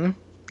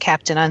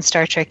captain on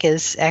Star Trek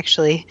is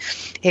actually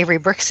Avery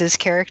Brooks's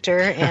character,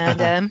 and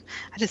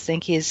I just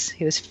think he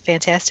was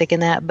fantastic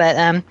in that.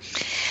 But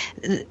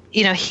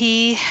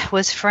he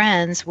was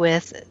friends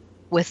with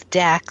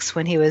Dax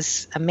when he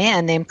was a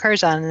man named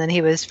Curzon, and then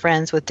he was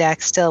friends with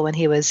Dax still when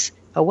he was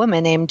a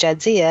woman named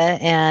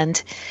Jadzia,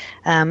 and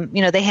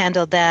they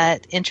handled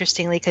that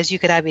interestingly because you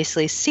could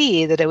obviously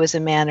see that it was a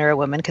man or a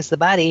woman because the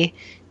body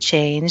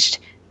changed,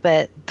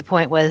 but the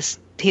point was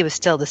he was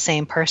still the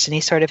same person.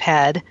 He sort of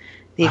had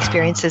the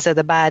experiences of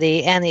the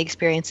body and the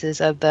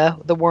experiences of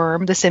the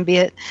worm, the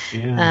symbiote.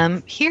 Yeah.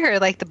 Here,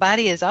 like, the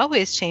body is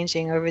always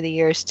changing over the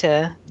years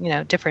to,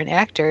 different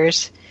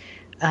actors.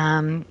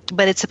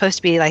 But it's supposed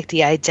to be like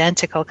the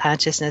identical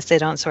consciousness. They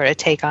don't sort of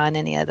take on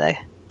any of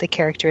the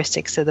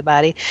characteristics of the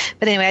body.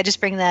 But anyway, I just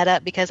bring that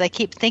up because I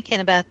keep thinking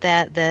about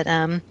that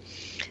the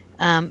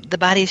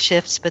body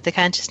shifts, but the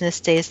consciousness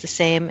stays the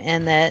same,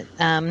 and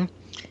that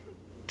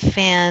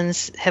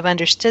fans have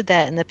understood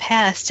that in the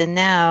past, and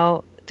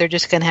now they're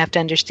just going to have to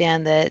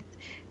understand that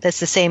that's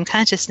the same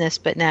consciousness,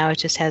 but now it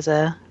just has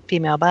a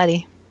female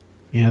body.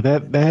 Yeah,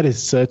 that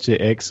is such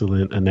an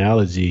excellent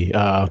analogy.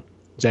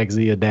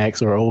 Jadzia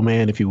Dax, or old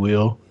man, if you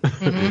will.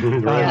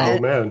 Mm-hmm. Right,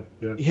 old man.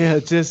 Yeah,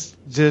 just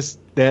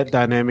that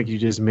dynamic you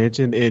just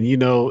mentioned, and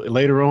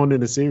later on in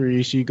the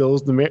series, she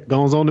goes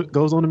on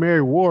to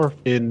marry Worf,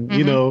 and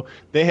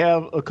they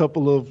have a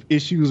couple of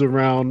issues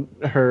around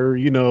her,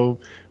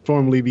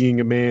 formerly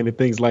being a man and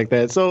things like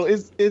that. So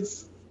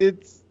it's.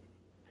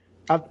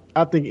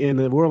 I think in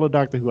the world of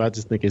Doctor Who, I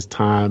just think it's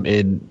time,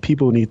 and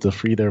people need to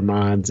free their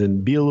minds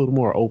and be a little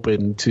more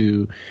open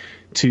to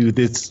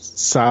this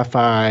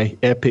sci-fi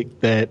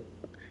epic that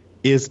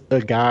is a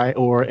guy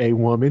or a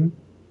woman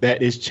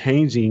that is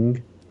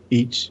changing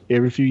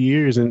every few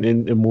years and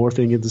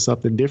morphing into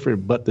something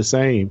different, but the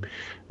same.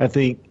 I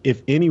think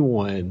if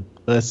anyone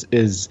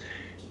is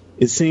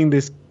seeing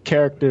this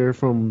character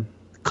from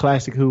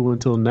classic Who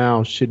until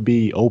now should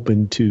be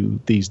open to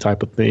these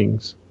type of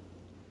things.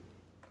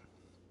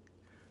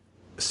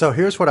 So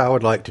here's what I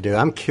would like to do.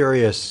 I'm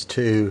curious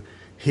to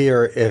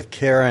hear if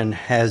Karen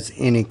has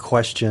any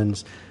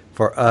questions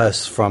for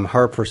us from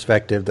her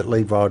perspective that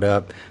Lee brought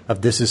up,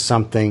 of this is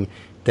something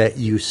that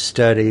you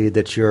study,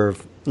 that you're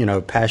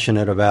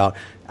passionate about.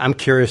 I'm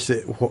curious,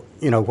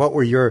 what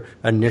were your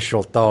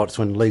initial thoughts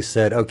when Lee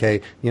said,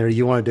 okay,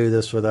 you want to do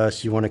this with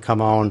us, you want to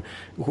come on?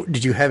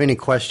 Did you have any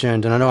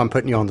questions? And I know I'm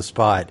putting you on the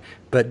spot,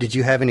 but did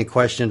you have any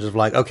questions of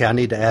like, okay, I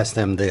need to ask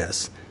them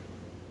this?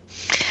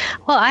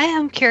 Well, I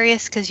am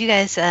curious because you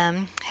guys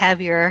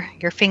have your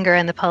finger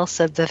on the pulse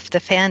of the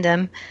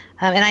fandom.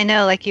 And I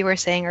know, like you were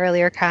saying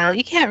earlier, Kyle,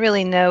 you can't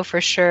really know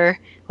for sure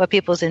what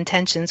people's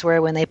intentions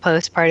were when they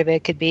post. Part of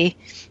it could be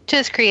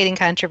just creating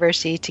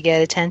controversy to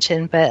get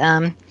attention. But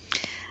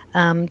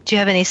do you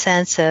have any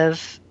sense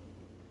of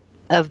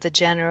the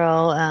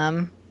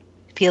general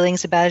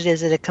feelings about it?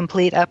 Is it a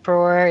complete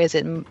uproar? Is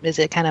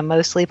it kind of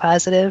mostly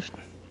positive?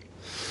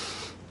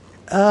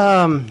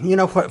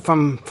 What,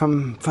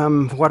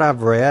 from what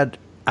I've read,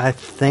 I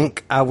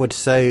think I would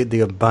say the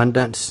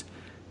abundance.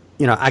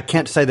 I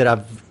can't say that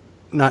I've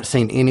not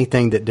seen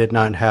anything that did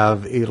not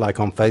have, like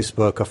on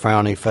Facebook, a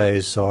frowny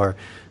face or,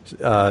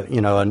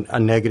 a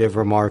negative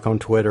remark on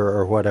Twitter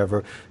or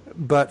whatever.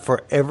 But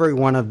for every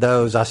one of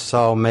those, I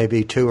saw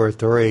maybe two or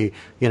three,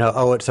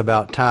 oh, it's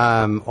about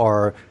time,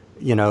 or,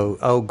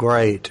 oh,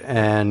 great.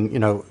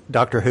 And,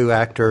 Doctor Who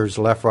actors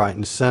left, right,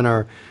 and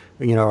center,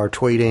 are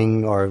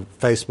tweeting or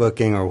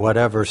Facebooking or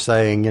whatever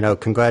saying,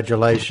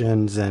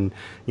 congratulations and,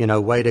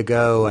 way to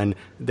go. And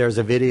there's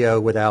a video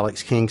with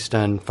Alex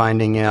Kingston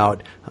finding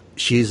out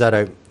she's at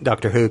a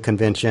Doctor Who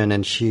convention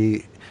and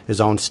she is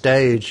on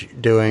stage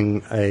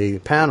doing a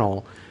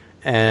panel.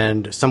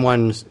 And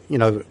someone,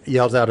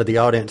 yells out of the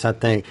audience, I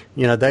think,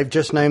 they've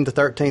just named the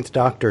 13th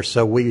Doctor.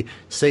 So we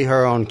see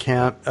her on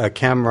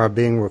camera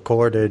being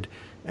recorded,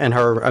 and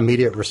her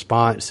immediate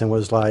response and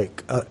was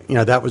like,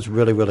 that was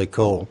really, really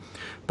cool.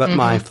 But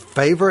my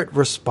favorite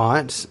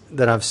response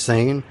that I've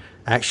seen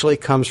actually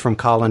comes from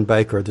Colin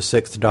Baker, the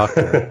 6th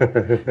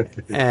Doctor.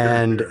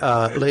 And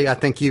Lee, I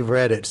think you've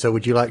read it. So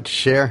would you like to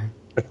share?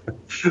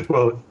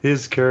 Well,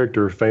 his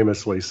character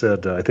famously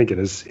said, I think in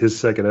his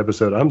second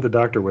episode, "I'm the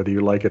Doctor whether you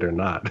like it or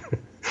not."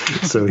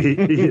 So he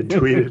had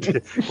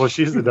tweeted, "Well,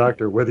 she's the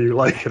Doctor whether you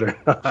like it or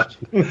not."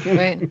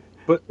 Right.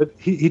 But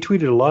he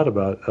tweeted a lot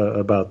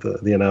about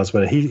the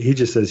announcement. He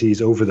just says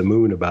he's over the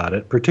moon about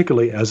it,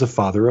 particularly as a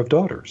father of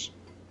daughters.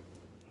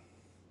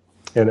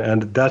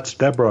 And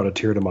that brought a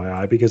tear to my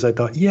eye, because I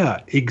thought, yeah,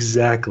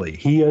 exactly.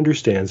 He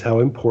understands how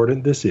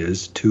important this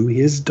is to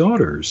his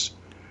daughters.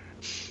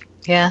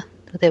 Yeah,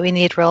 that we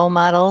need role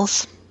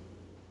models.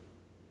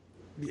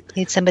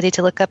 Need somebody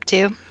to look up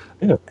to.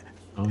 Yeah.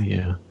 Oh,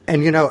 yeah.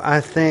 And,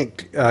 I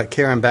think,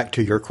 Karen, back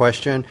to your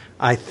question,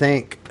 I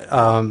think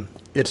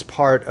it's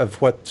part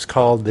of what's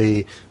called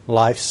the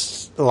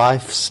the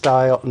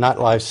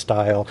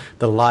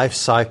life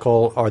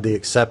cycle, or the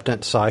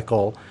acceptance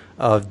cycle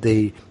of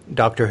the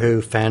Doctor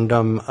Who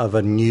fandom of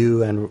a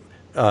new and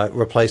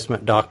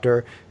replacement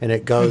Doctor. And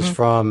it goes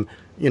from,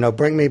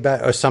 bring me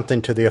back, or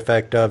something to the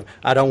effect of,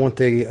 I don't want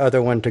the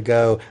other one to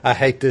go. I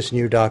hate this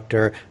new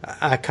Doctor.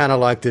 I kind of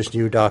like this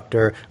new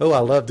Doctor. Oh, I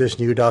love this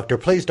new Doctor.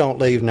 Please don't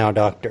leave now,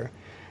 Doctor.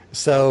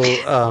 So,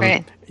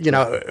 right.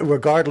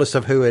 Regardless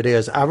of who it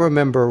is, I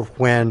remember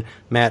when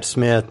Matt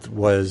Smith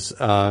was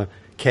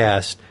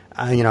cast,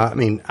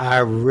 I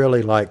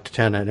really liked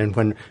Tennant, and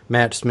when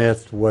Matt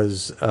Smith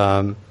was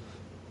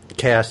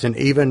cast, and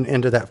even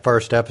into that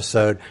first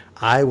episode,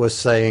 I was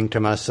saying to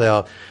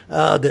myself,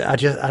 I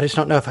just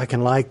don't know if I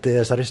can like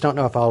this. I just don't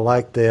know if I'll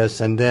like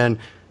this. And then,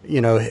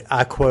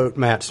 I quote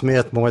Matt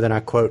Smith more than I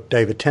quote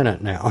David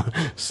Tennant now.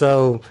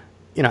 So,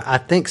 I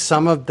think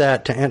some of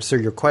that, to answer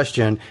your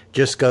question,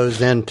 just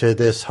goes into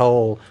this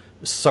whole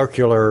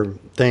circular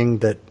thing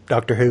that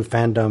Doctor Who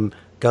fandom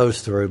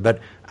goes through. But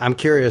I'm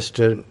curious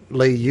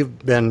Lee, you've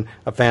been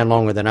a fan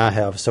longer than I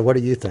have. So what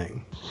do you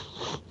think?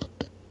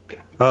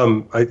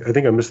 I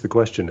think I missed the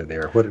question in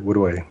there. What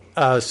do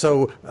I?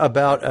 So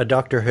about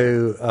Doctor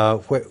Who,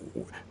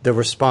 the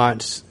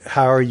response.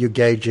 How are you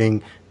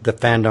gauging the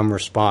fandom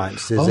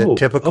response? Is it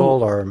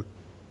typical or?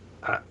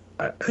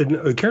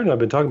 Karen and I have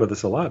been talking about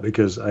this a lot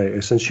because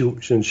since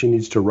she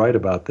needs to write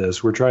about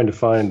this, we're trying to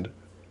find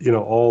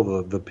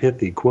all the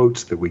pithy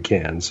quotes that we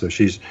can. So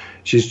she's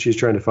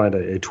trying to find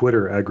a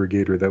Twitter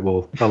aggregator that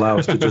will allow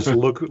us to just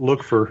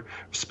look for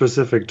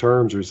specific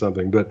terms or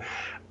something. But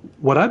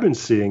what I've been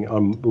seeing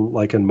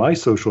like in my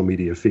social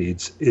media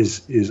feeds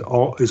is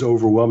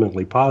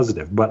overwhelmingly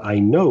positive, but I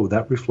know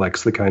that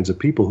reflects the kinds of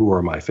people who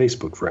are my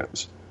Facebook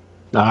friends.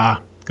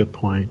 Good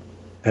point.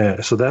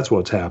 So that's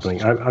what's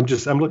happening.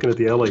 I'm looking at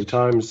the LA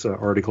Times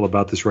article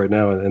about this right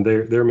now, and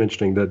they're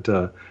mentioning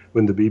that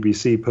when the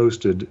BBC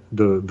posted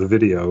the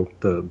video,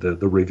 the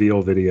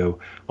reveal video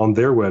on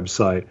their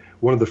website,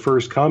 one of the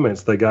first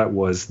comments they got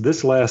was,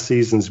 "This last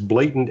season's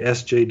blatant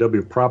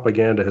SJW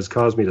propaganda has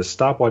caused me to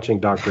stop watching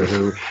Doctor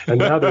Who, and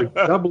now they're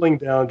doubling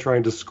down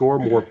trying to score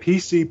more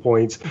PC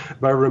points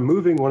by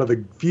removing one of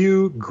the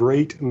few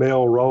great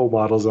male role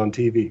models on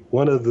TV."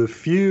 One of the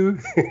few,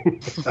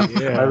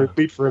 I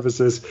repeat for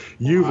emphasis,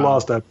 you've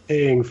lost a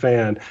paying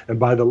fan, and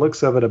by the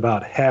looks of it,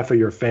 about half of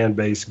your fan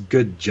base.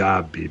 Good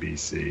job,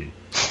 BBC.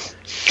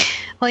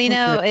 Well,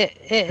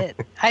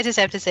 I just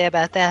have to say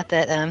about that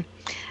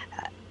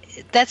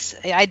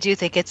I do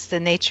think it's the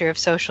nature of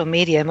social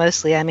media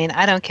mostly. I mean,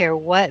 I don't care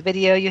what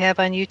video you have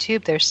on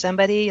YouTube. There's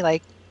somebody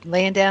like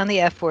laying down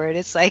the F word.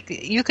 It's like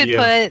you could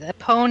put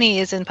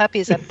ponies and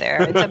puppies up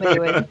there, and somebody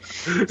would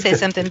say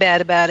something bad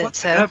about it. What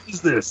the F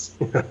is this?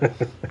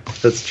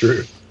 That's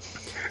true.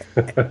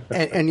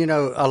 and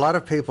a lot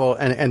of people,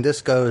 and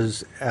this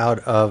goes out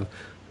of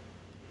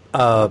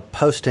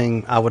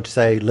posting, I would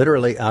say,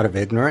 literally out of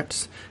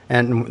ignorance.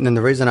 And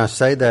the reason I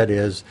say that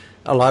is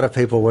a lot of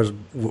people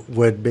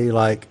would be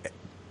like,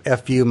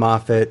 F you,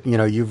 Moffat,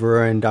 you've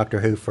ruined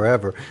Doctor Who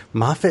forever.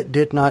 Moffat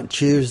did not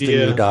choose the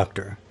new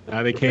Doctor.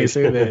 They can't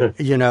say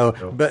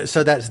that. But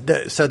so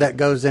that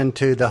goes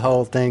into the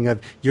whole thing of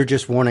you're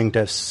just wanting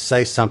to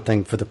say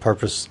something for the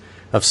purpose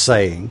of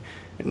saying.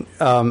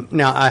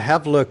 Now, I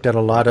have looked at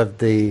a lot of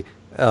the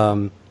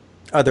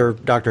other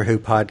Doctor Who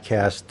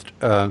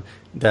podcasts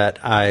that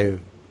I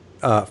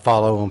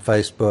follow on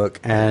Facebook,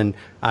 and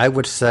I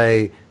would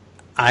say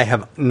I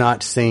have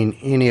not seen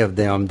any of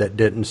them that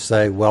didn't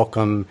say,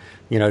 "Welcome,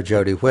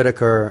 Jodie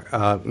Whittaker,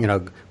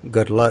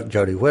 good luck,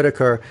 Jodie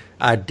Whittaker."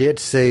 I did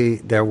see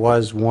there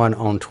was one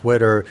on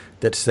Twitter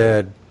that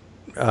said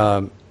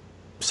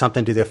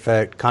something to the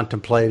effect,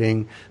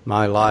 "Contemplating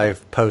my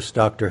life post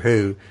Doctor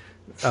Who."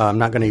 I'm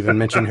not going to even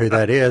mention who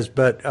that is,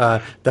 but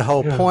the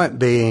whole point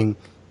being,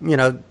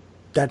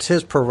 that's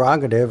his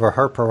prerogative or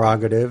her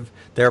prerogative,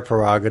 their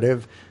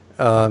prerogative,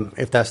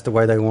 if that's the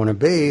way they want to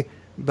be.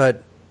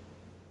 But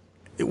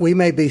we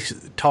may be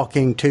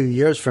talking 2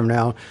 years from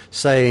now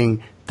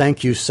saying,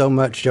 "Thank you so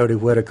much, Jodie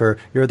Whittaker.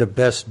 You're the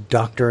best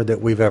doctor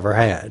that we've ever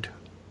had."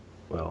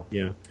 Well,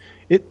 yeah.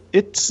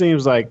 It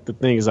seems like the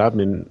things I've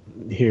been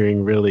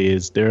hearing really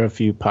is there are a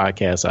few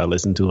podcasts I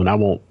listen to, and I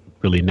won't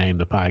really name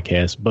the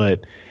podcast,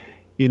 but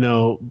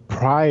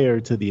prior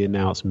to the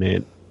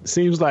announcement, it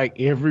seems like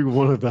every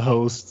one of the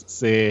hosts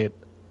said,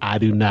 "I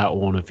do not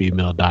want a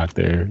female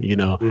doctor."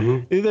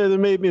 There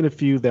may have been a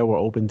few that were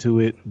open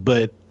to it,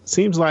 but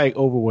seems like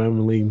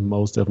overwhelmingly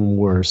most of them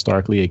were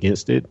starkly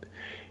against it.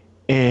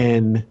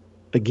 And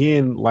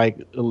again, like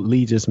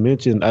Lee just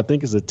mentioned, I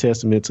think it's a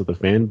testament to the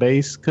fan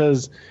base,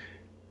 because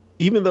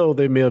even though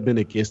they may have been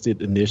against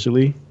it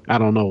initially, I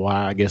don't know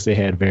why, I guess they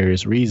had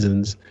various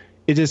reasons.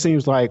 It just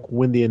seems like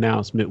when the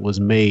announcement was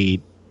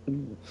made,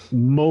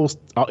 most,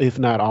 if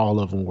not all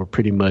of them, were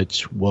pretty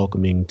much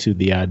welcoming to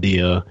the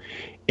idea.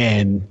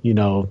 And,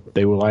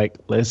 they were like,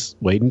 let's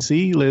wait and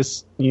see.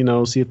 Let's,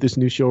 see if this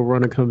new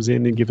showrunner comes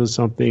in and give us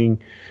something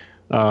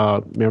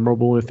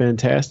memorable and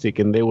fantastic.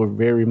 And they were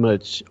very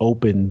much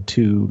open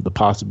to the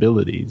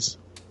possibilities.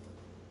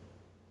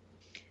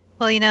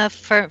 Well,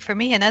 for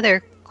me,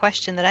 another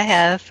question that I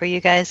have for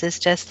you guys is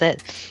just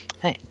that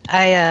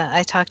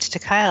I talked to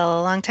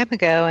Kyle a long time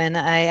ago, and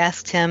I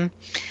asked him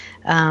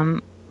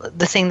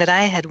the thing that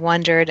I had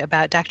wondered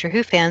about Doctor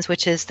Who fans,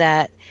 which is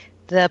that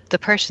the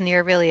person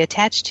you're really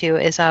attached to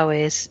is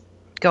always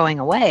going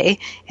away,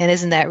 and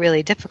isn't that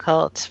really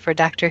difficult for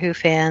Doctor Who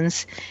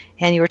fans?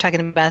 And you were talking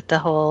about the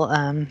whole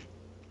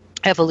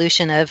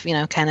evolution of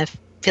kind of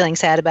feeling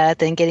sad about it,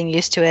 then getting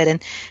used to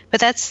it. But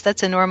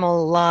that's a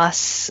normal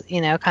loss,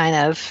 kind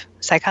of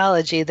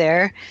psychology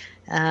there.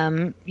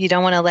 You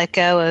don't want to let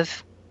go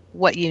of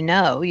what you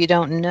know. You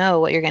don't know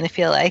what you're going to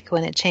feel like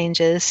when it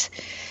changes.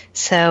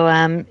 So,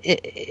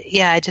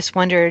 I just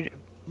wondered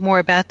more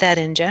about that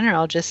in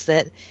general, just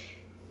that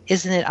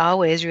isn't it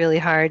always really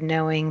hard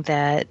knowing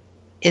that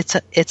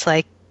it's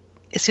like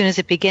as soon as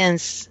it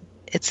begins,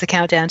 it's the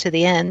countdown to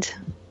the end.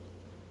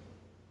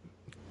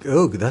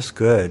 Oh, that's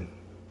good.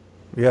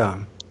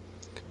 Yeah.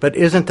 But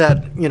isn't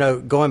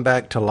that, going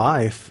back to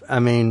life, I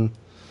mean,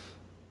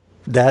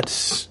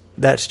 that's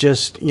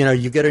just,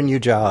 you get a new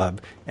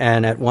job,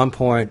 and at one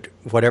point,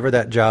 whatever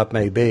that job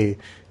may be,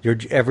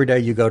 every day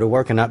you go to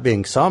work, and not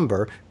being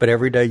somber, but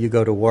every day you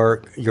go to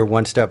work, you're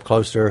one step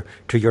closer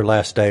to your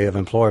last day of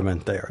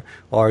employment there.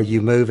 Or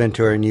you move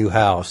into a new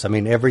house. I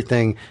mean,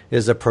 everything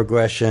is a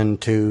progression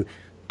to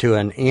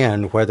an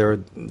end, whether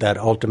that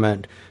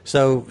ultimate.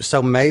 So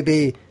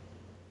maybe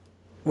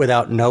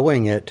without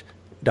knowing it,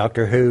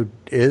 Doctor Who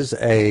is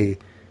a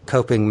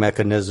coping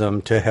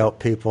mechanism to help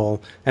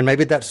people, and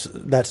maybe that's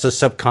a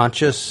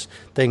subconscious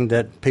thing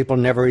that people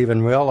never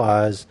even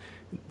realize.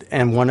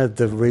 And one of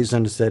the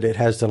reasons that it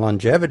has the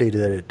longevity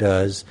that it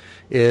does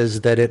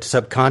is that it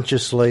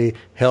subconsciously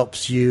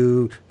helps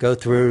you go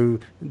through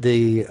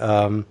the,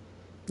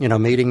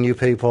 meeting new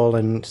people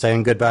and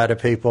saying goodbye to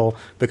people.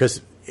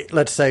 Because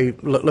let's say,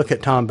 look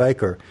at Tom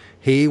Baker.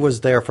 He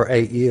was there for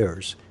 8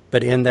 years.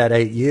 But in that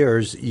 8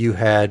 years, you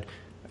had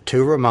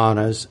 2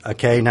 Romanas, a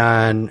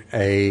K9,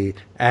 a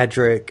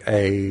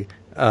Adric,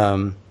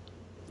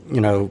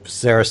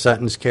 Sarah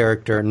Sutton's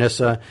character,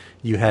 Nyssa.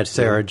 You had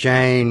Sarah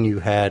Jane, you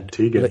had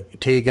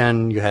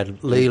Tegan, you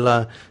had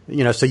Leela.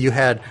 So you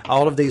had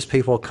all of these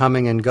people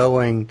coming and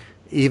going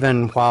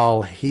even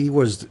while he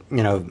was,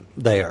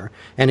 there.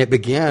 And it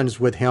begins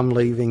with him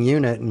leaving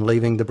UNIT and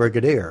leaving the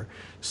Brigadier.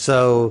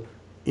 So,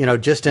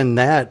 just in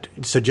that,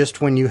 so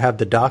just when you have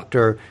the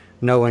Doctor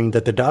knowing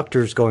that the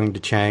Doctor's going to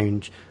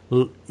change,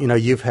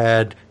 you've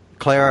had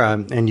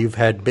Clara, and you've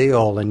had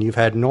Bill, and you've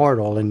had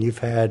Nordal, and you've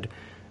had,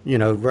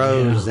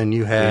 Rose, and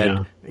you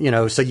had,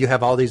 so you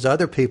have all these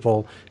other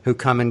people who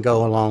come and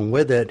go along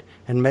with it.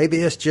 And maybe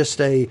it's just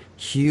a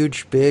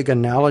huge, big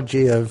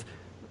analogy of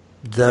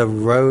the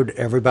road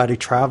everybody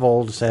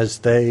travels as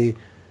they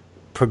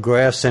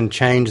progress and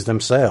change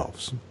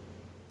themselves.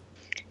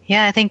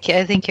 Yeah, I think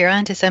you're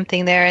onto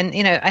something there. And,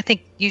 I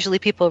think usually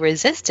people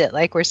resist it.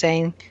 Like we're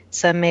saying,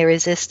 some may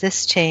resist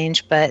this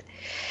change, but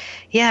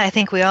yeah, I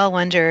think we all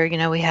wonder,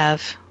 we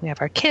have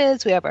our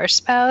kids, we have our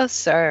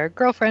spouse, our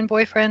girlfriend,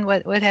 boyfriend,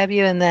 what have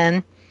you, and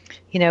then,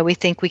 we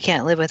think we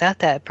can't live without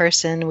that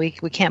person. We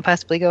can't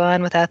possibly go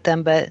on without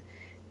them, but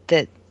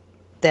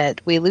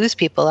that we lose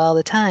people all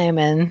the time,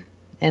 and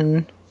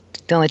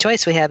the only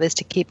choice we have is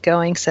to keep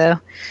going. So,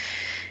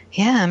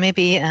 yeah,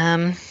 maybe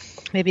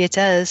it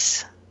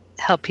does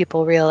help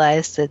people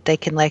realize that they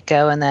can let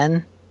go and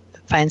then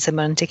find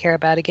someone to care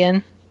about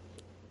again.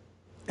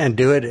 And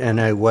do it in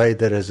a way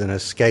that is an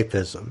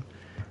escapism,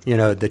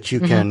 that you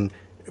can,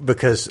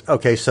 because,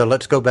 okay, so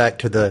let's go back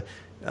to the,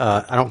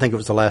 I don't think it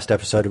was the last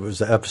episode, it was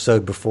the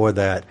episode before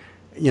that.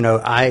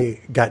 I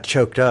got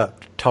choked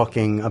up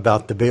talking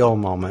about the Bill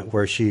moment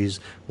where she's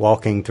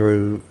walking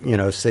through,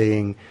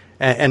 seeing,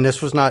 and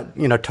this was not,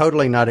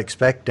 totally not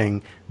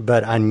expecting,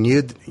 but I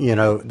knew,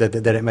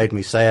 that it made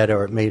me sad,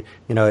 or it made,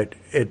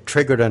 it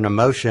triggered an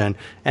emotion.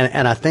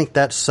 And I think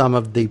that's some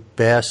of the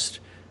best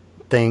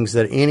things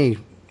that any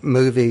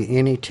movie,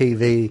 any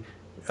TV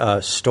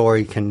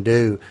story can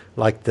do,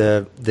 like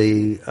the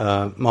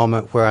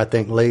moment where I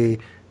think Lee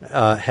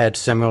had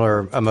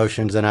similar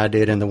emotions than I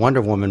did in the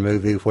Wonder Woman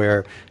movie,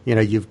 where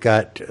you've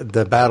got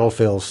the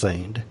battlefield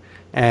scene,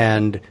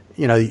 and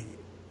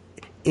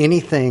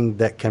anything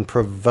that can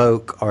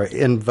provoke or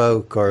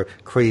invoke or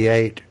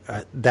create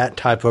that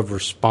type of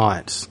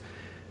response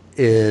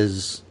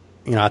is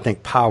I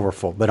think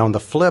powerful. But on the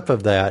flip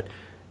of that,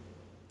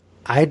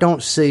 I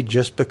don't see,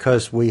 just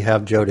because we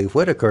have Jodie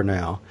Whittaker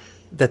now,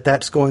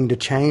 that's going to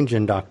change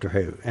in Doctor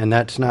Who. And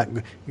that's not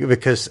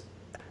because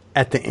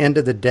at the end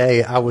of the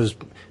day, I was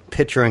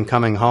picturing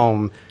coming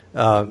home,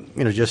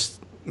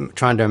 just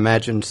trying to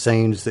imagine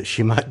scenes that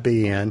she might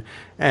be in.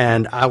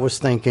 And I was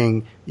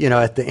thinking,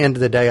 at the end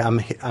of the day,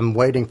 I'm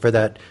waiting for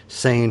that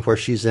scene where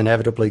she's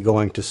inevitably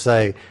going to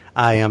say,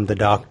 "I am the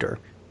Doctor."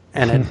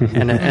 And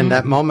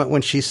that moment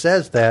when she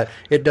says that,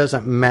 it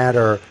doesn't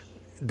matter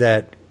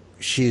that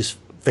she's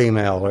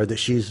female or that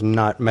she's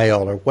not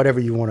male or whatever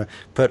you want to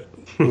put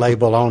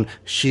label on.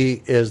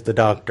 She is the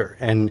Doctor.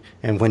 And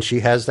when she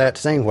has that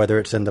scene, whether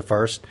it's in the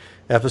first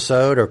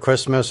episode or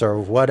Christmas or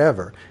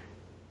whatever,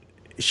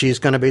 she's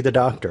going to be the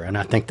Doctor. And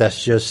I think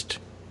that's just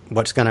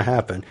what's going to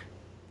happen.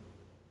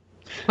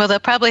 Well, they'll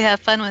probably have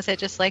fun with it,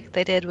 just like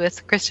they did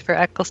with Christopher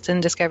Eccleston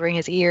discovering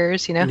his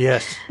ears,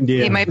 Yes.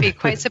 Yeah. He might be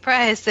quite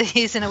surprised that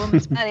he's in a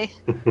woman's body.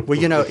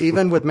 Well,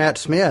 even with Matt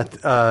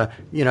Smith,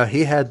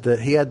 he had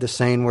the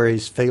scene where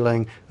he's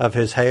feeling of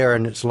his hair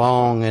and it's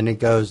long, and he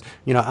goes,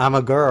 "I'm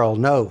a girl."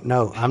 No,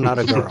 I'm not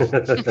a girl.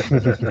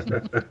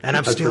 And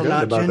I'm still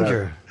not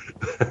ginger.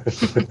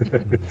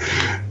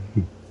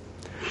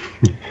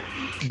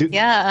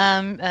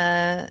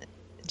 Yeah,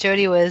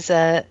 Jodie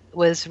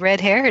was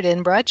red haired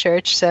in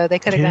Broadchurch, so they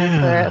could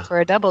have gone for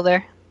a double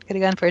there. Could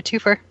have gone for a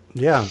twofer.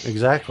 Yeah,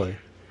 exactly.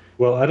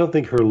 Well, I don't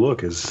think her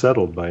look is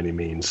settled by any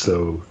means,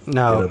 so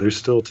No. there's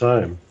still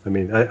time. I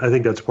mean, I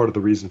think that's part of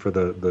the reason for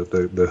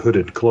the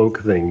hooded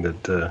cloak thing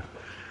that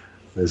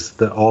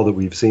is all that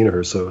we've seen of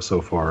her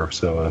so far.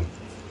 So,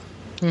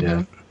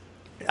 yeah.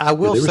 I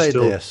will they were say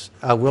still- this.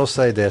 I will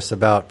say this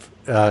about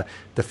the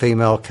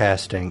female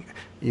casting.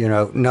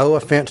 No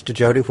offense to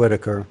Jodie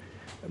Whittaker,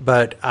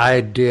 but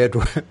I did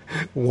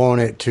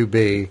want it to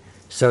be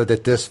so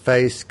that this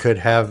face could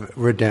have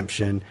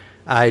redemption.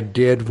 I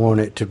did want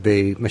it to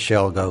be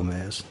Michelle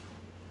Gomez.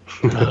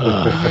 Well, you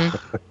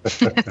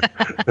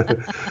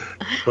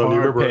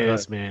Hard remember,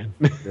 pass, man.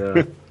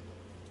 yeah,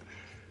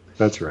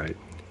 that's right.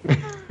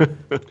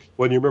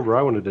 Well, you remember,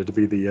 I wanted it to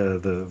be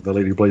the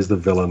lady who plays the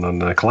villain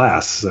on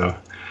Class. So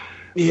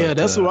Yeah, But,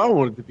 that's who I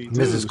wanted to be. Too.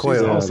 Mrs. She's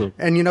Quill. awesome.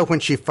 And when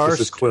she Mrs.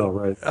 first Quill,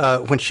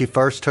 right? when she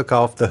first took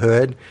off the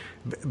hood,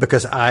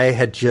 because I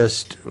had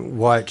just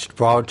watched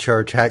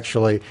Broadchurch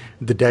actually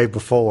the day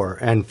before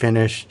and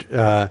finished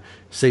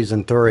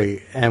season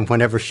 3, and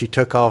whenever she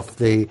took off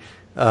the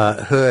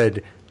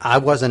hood, I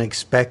wasn't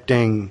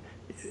expecting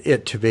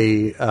it to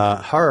be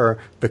her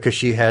because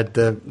she had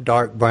the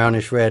dark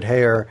brownish red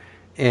hair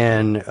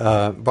in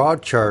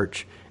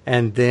Broadchurch,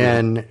 and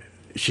then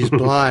she's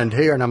blonde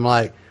here, and I'm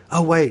like,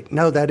 oh wait,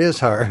 no, that is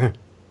her.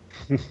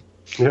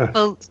 Yeah.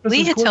 Well,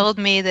 Lee had told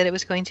me that it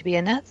was going to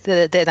be not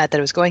that it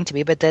was going to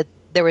be, but that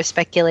there was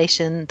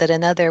speculation that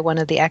another one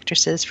of the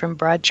actresses from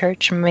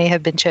Broadchurch may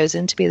have been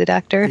chosen to be the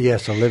Doctor.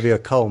 Yes, Olivia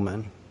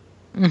Colman.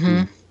 Which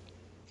Is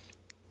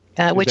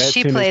that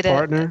she Tina's played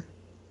partner.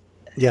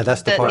 Yeah,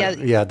 that's the part.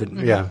 yeah.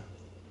 Yeah.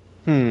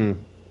 That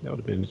would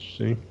have been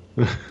interesting.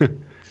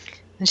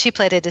 And she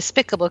played a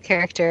despicable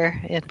character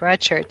in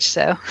Broadchurch.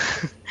 So,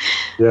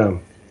 Yeah.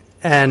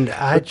 And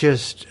I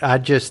just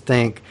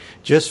think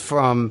just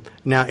from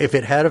now, if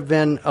it had have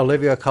been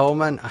Olivia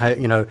Colman,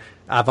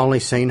 I've only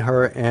seen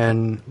her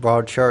in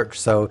Broadchurch,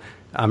 so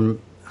I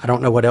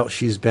don't know what else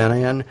she's been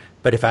in.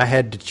 But if I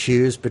had to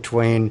choose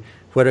between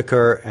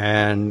Whittaker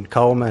and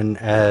Coleman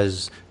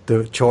as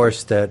the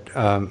choice that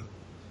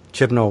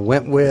Chibnall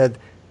went with,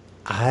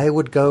 I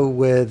would go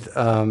with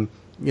the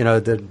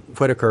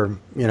Whittaker,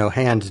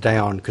 hands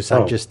down, because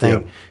I just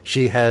think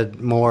she had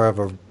more of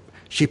a.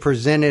 She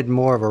presented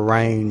more of a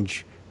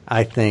range,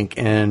 I think,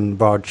 in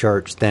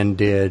Broadchurch than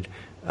did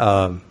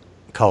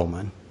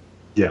Coleman.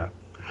 Yeah.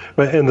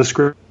 And the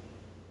scripts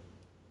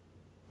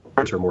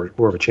are more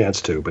of a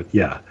chance to, but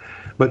yeah.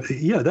 But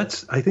yeah,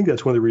 I think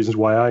that's one of the reasons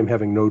why I'm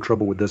having no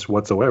trouble with this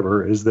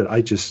whatsoever, is that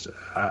I just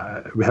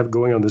have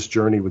going on this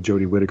journey with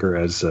Jodie Whittaker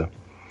as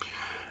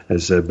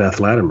Beth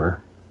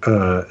Latimer.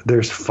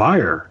 There's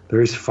fire.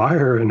 There's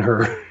fire in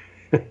her.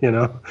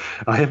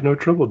 I have no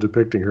trouble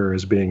depicting her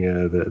as being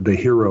the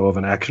hero of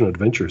an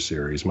action-adventure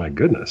series. My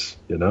goodness,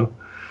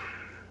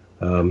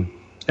 And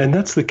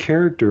that's the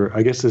character.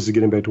 I guess this is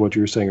getting back to what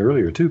you were saying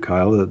earlier too,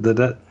 Kyle.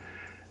 That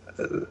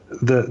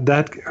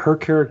her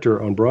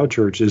character on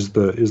Broadchurch is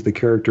the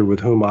character with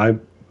whom I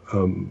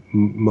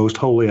most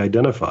wholly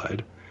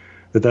identified.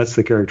 That's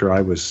the character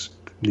I was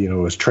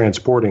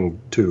transporting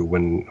to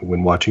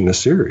when watching the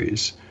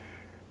series.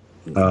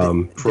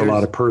 For a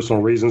lot of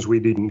personal reasons we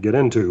didn't get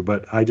into,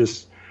 but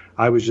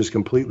I was just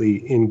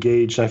completely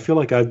engaged. I feel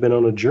like I've been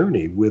on a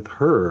journey with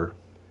her,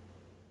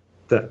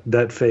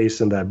 that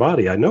face and that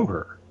body. I know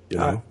her,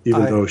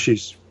 even though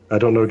I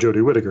don't know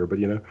Jodie Whittaker, but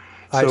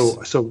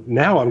so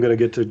now I'm going to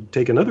get to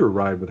take another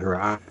ride with her.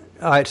 All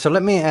right, so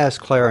let me ask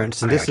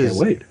Clarence, and I can't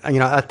wait.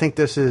 I think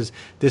this is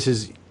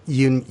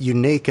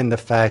unique in the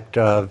fact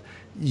of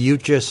you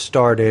just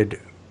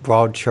started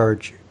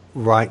Broadchurch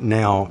right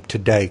now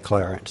today,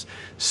 Clarence.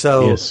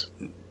 So Yes.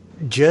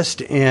 just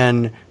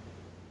in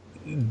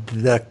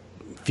the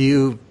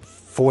few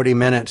 40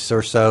 minutes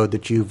or so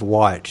that you've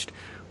watched,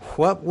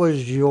 what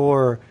was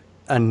your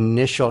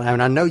initial,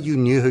 I know you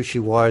knew who she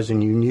was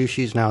and you knew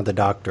she's now the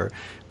Doctor,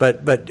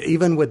 but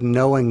even with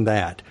knowing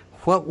that,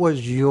 what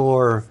was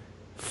your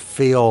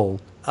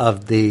feel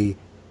of the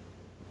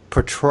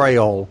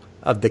portrayal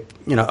of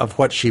of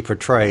what she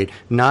portrayed?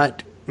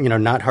 Not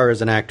her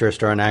as an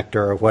actress or an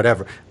actor or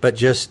whatever, but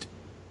just,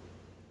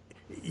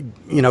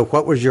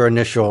 what was your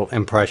initial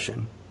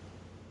impression?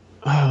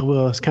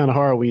 Well, it's kind of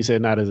hard when you say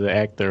not as an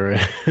actor,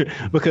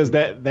 because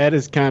that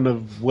is kind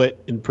of what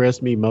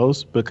impressed me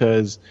most.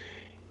 Because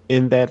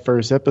in that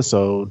first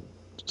episode,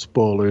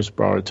 spoilers,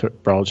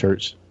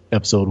 Broadchurch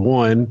episode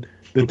 1,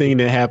 the thing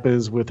that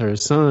happens with her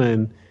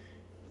son,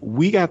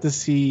 we got to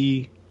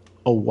see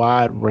a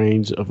wide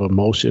range of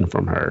emotion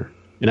from her.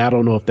 And I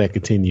don't know if that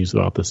continues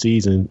throughout the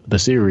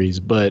series,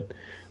 but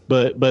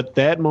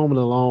that moment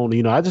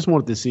alone, I just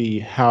wanted to see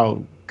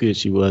how good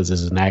she was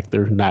as an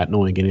actor, not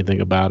knowing anything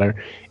about her.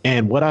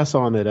 And what I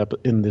saw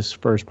in this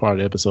first part of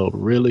the episode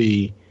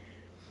really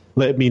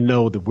let me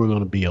know that we're going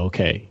to be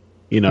okay.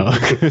 Yeah,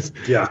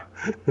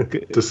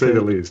 to say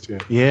the least. Yeah.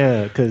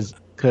 Yeah, because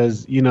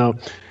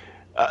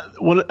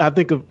I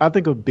think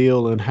of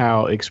Bill and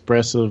how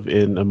expressive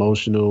and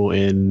emotional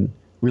and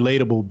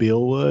relatable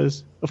Bill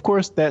was. Of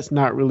course, that's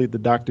not really the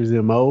Doctor's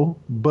MO,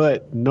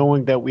 but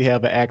knowing that we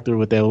have an actor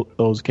with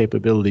those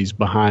capabilities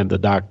behind the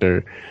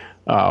Doctor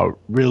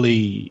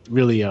really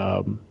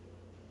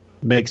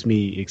makes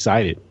me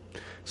excited.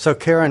 So,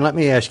 Karen, let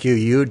me ask you.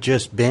 You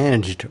just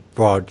binged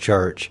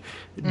Broadchurch.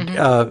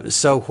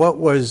 So what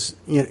was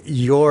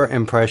your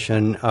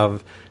impression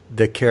of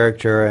the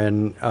character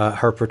and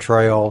her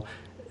portrayal,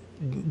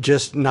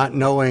 just not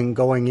knowing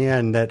going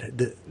in that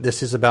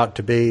this is about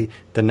to be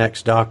the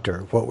next Doctor?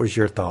 What was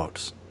your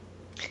thoughts?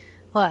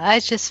 Well, I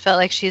just felt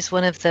like she's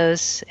one of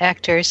those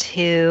actors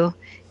who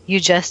you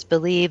just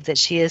believe that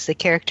she is the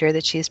character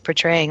that she's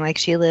portraying, like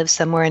she lives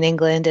somewhere in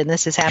England and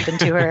this has happened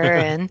to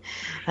her.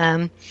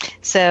 And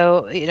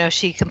so,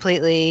 she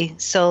completely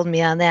sold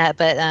me on that.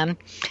 But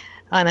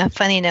on a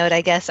funny note,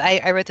 I guess,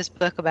 I wrote this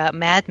book about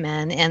Mad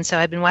Men, and so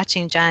I've been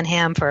watching John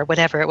Hamm for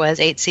whatever it was,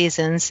 8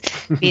 seasons,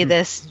 be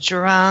this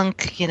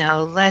drunk,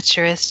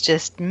 lecherous,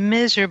 just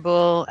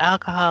miserable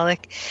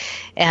alcoholic.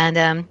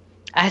 And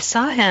I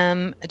saw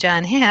him,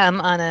 John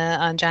Hamm,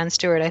 on Jon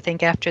Stewart, I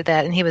think, after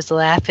that, and he was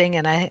laughing,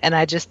 and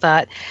I just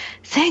thought,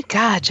 thank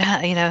God,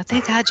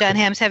 thank God John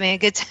Hamm's having a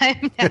good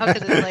time now,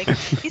 because it's like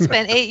he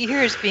spent 8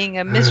 years being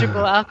a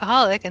miserable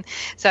alcoholic, and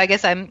so I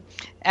guess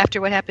after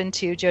what happened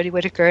to Jodie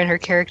Whittaker and her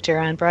character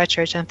on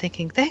Broadchurch, I'm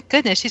thinking, thank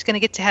goodness she's going to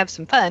get to have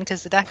some fun,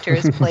 because the Doctor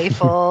is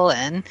playful,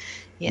 and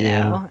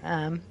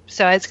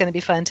so it's going to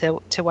be fun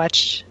to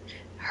watch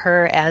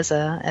her as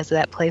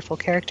that playful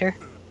character.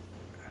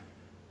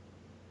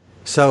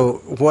 So,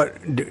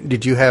 what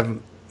did you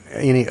have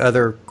any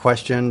other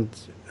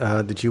questions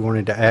that you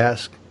wanted to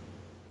ask?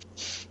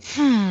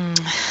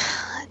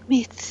 Let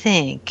me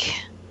think.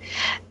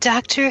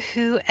 Doctor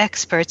Who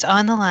experts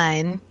on the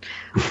line.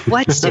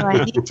 What do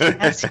I need to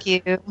ask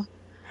you? At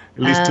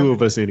least 2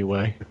 of us,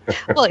 anyway.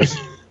 Well,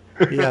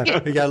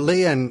 yeah.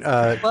 Lee and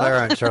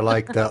Clarence are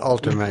like the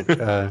ultimate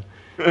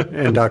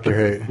in Doctor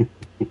Who.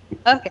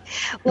 Okay.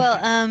 Well,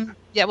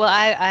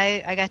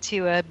 I got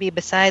to be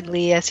beside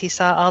Lee as he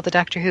saw all the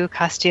Doctor Who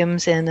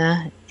costumes in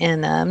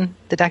the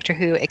Doctor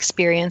Who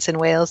experience in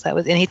Wales.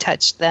 And he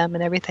touched them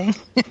and everything.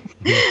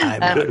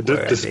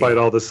 Despite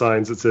all the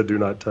signs that said "Do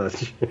not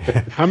touch."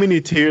 How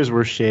many tears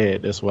were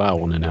shed? That's what I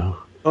want to know.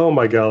 Oh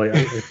my golly!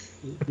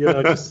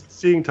 Just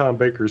seeing Tom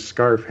Baker's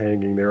scarf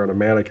hanging there on a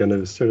mannequin, it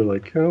was sort of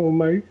like, oh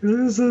my,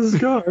 this is a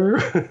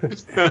scarf.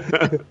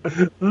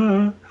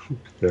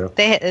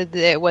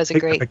 It was a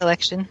great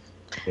collection.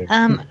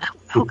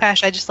 Oh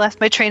gosh, I just lost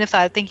my train of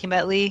thought thinking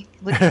about Lee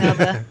looking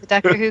at the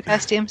Doctor Who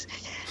costumes.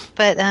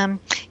 But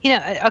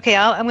okay,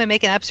 I'm going to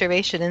make an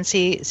observation and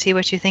see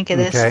what you think of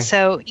this. Okay.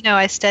 So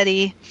I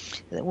study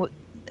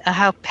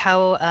how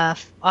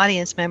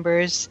audience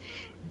members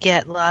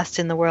get lost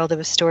in the world of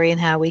a story and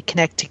how we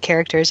connect to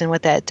characters and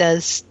what that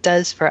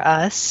does for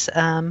us.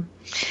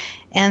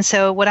 And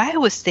so what I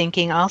was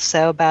thinking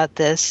also about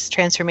this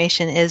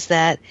transformation is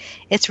that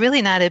it's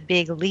really not a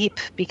big leap,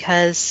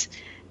 because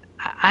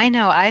I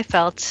know I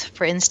felt,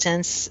 for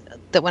instance,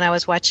 that when I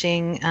was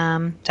watching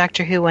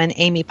Doctor Who when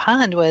Amy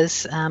Pond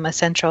was a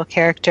central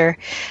character,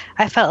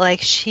 I felt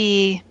like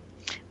she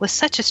was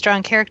such a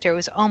strong character. It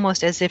was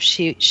almost as if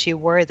she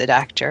were the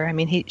Doctor. I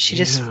mean, she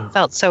just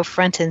felt so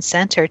front and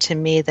center to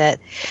me that,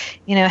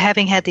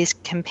 having had these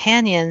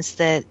companions,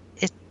 that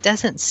it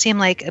doesn't seem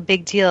like a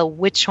big deal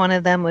which one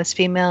of them was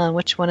female and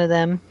which one of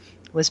them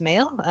was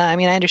male. I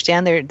mean, I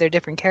understand they're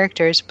different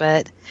characters,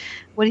 but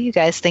what do you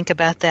guys think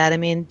about that? I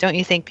mean, don't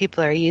you think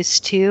people are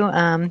used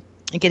to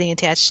getting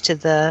attached to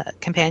the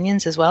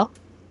companions as well?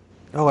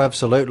 Oh,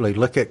 absolutely.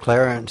 Look at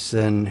Clarence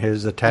and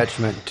his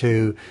attachment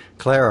to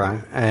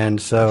Clara. And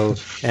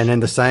in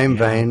the same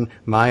vein,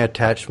 my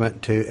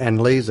attachment to,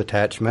 and Lee's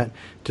attachment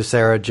to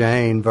Sarah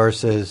Jane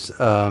versus,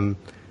 I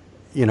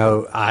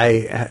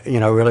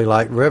really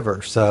like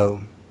River.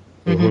 So,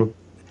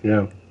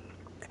 yeah.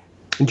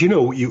 And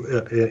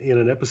in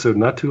an episode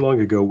not too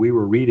long ago, we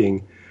were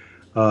reading,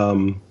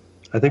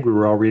 I think we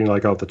were all reading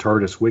like off the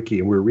TARDIS wiki,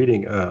 and we were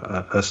reading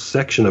a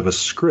section of a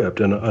script,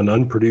 an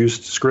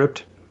unproduced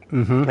script,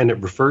 and it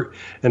referred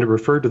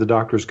to the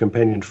Doctor's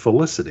companion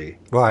Felicity.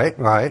 Right.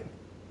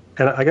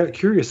 And I got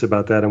curious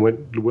about that and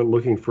went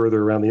looking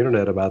further around the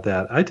internet about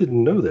that. I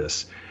didn't know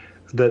this,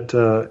 that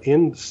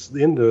in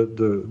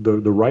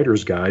the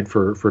writer's guide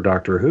for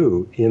Doctor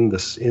Who in the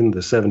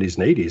 70s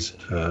and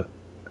 80s.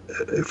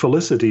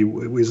 Felicity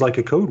is like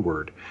a code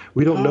word.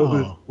 We don't know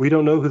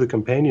who the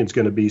companion's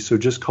going to be, so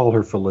just call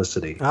her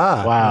Felicity.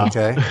 Ah, wow.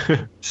 Okay.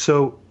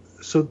 So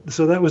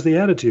that was the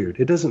attitude.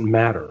 It doesn't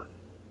matter.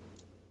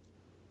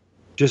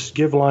 Just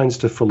give lines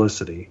to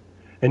Felicity,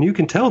 and you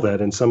can tell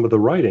that in some of the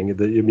writing.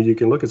 You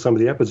can look at some of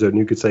the episode and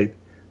you could say,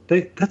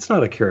 "That's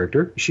not a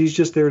character. She's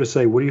just there to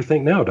say, what do you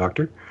think now,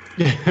 Doctor?"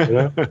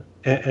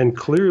 And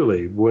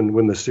clearly,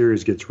 when the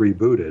series gets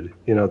rebooted,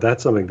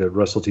 that's something that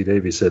Russell T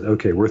Davies said.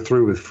 Okay, we're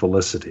through with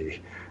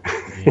Felicity.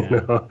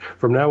 Yeah.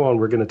 From now on,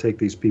 we're going to take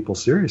these people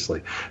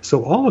seriously.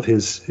 So all of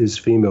his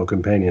female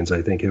companions,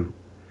 I think,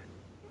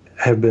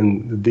 have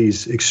been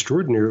these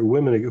extraordinary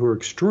women who are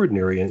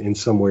extraordinary in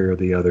some way or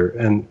the other.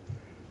 And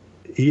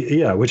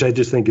yeah, which I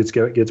just think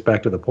gets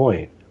back to the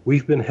point.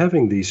 We've been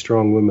having these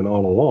strong women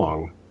all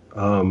along.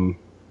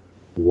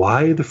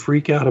 Why the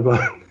freak out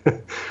about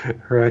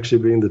her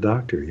actually being the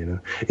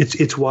doctor?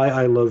 It's why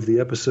I love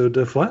the episode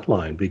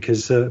Flatline,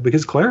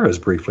 because Clara is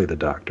briefly the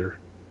doctor.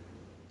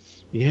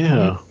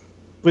 Yeah,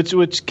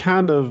 which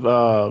kind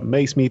of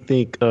makes me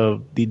think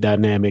of the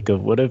dynamic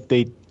of what if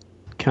they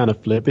kind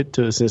of flip it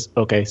to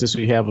since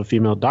we have a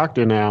female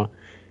doctor now,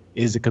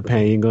 is the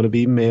companion going to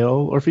be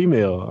male or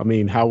female? I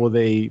mean, how will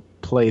they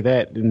play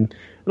that? And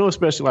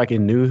especially like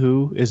in New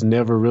Who, it's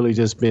never really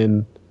just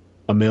been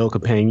a male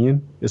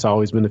companion. It's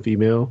always been a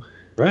female.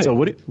 Right. So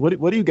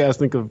what do you guys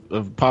think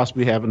of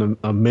possibly having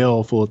a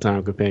male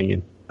full-time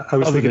companion? I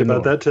was thinking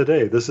about that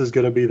today. This is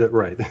going to be that,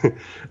 right?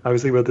 I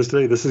was thinking about this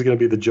today. This is going to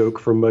be the joke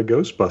from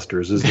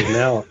Ghostbusters, is that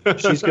now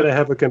she's going to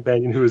have a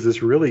companion who is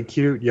this really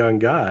cute young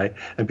guy,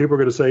 and people are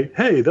going to say,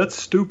 hey, that's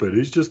stupid.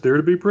 He's just there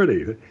to be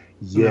pretty.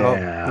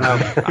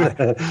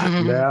 Yeah.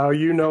 Now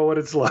you know what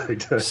it's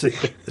like.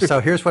 So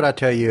here's what I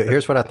tell you.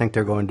 Here's what I think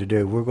they're going to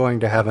do. We're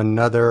going to have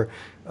another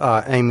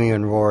Amy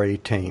and Rory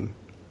team.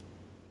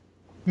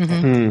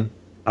 Mm-hmm.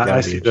 I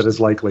see that as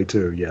likely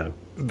too. Yeah.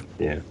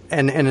 Yeah.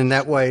 And in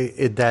that way,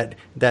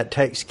 that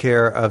takes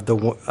care of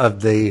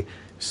the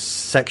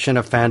section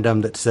of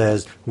fandom that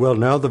says, well,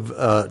 now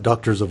the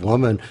doctor's a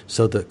woman,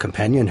 so the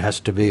companion has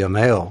to be a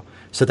male.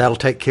 So that'll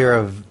take care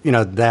of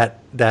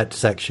that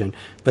section.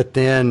 But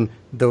then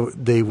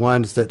the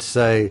ones that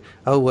say,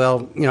 oh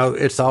well,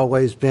 it's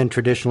always been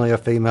traditionally a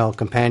female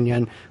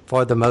companion.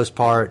 For the most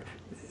part,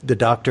 the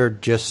doctor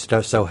just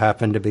so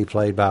happened to be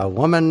played by a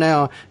woman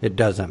now. It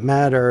doesn't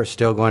matter.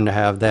 Still going to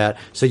have that.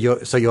 So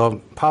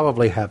you'll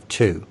probably have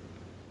two.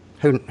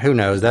 Who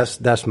knows?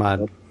 That's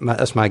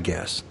my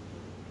guess.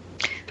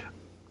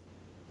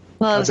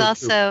 Well, it was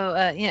also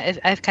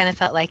I've kind of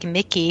felt like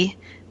Mickey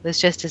was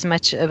just as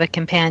much of a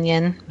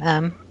companion.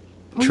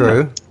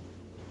 True.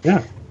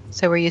 Yeah.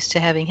 So we're used to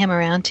having him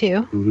around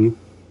too. Mm-hmm.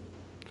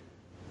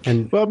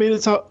 And well, I mean,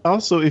 it's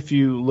also, if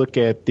you look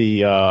at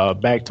the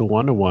back to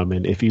Wonder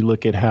Woman, if you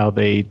look at how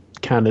they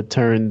kind of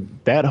turned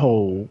that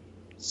whole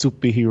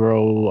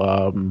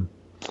superhero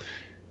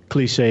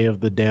cliche of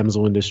the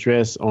damsel in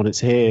distress on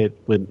its head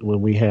when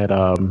we had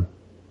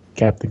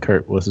Captain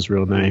Kirk was his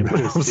real name.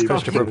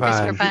 Christopher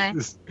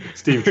Pine.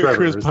 Steve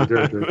Trevor is the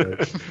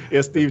director.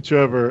 Yeah, Steve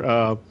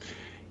Trevor.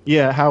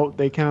 How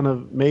they kind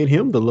of made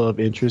him the love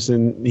interest,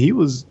 and he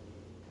was.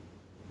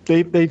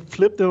 They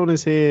flipped it on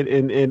his head,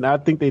 and I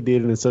think they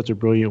did it in such a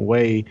brilliant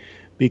way,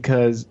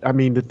 because I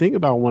mean the thing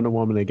about Wonder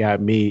Woman that got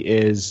me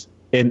is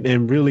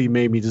and really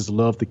made me just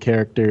love the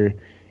character.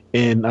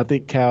 And I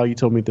think, Cal, you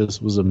told me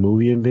this was a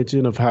movie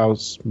invention of how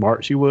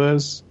smart she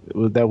was.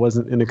 That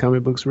wasn't in the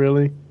comic books,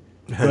 really.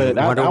 But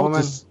Wonder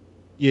Woman?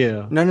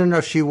 Yeah.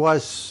 No. She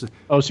was.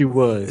 Oh, she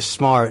was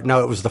smart.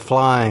 No, it was the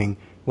flying.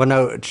 Well,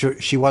 no,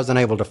 she wasn't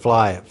able to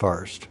fly at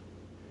first.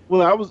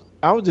 Well,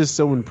 I was just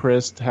so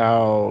impressed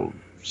how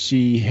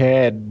she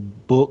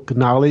had book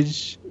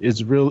knowledge.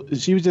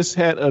 She just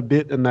had a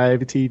bit of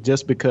naivety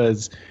just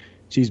because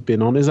she's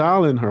been on this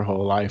island her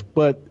whole life.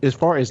 But as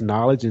far as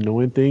knowledge and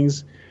knowing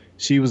things,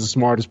 she was the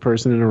smartest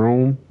person in the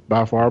room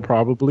by far,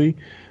 probably.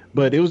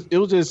 But it was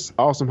just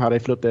awesome how they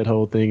flipped that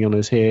whole thing on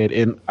his head,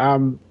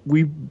 and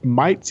we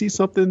might see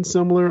something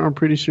similar. I'm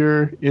pretty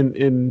sure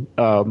in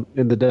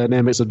the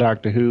dynamics of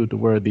Doctor Who, to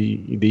where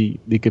the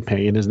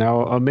companion is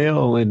now a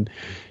male, and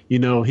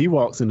he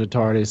walks in the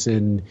TARDIS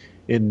and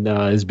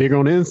is bigger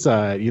on the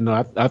inside.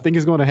 I think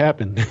it's going to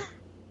happen.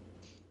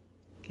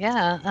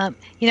 Yeah,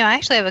 I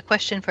actually have a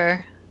question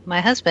for my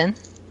husband.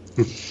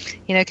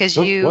 Because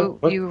you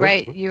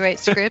write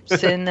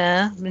scripts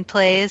and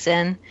plays,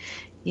 and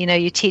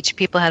you teach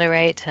people how to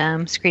write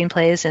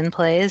screenplays and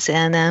plays,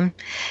 and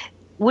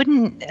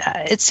wouldn't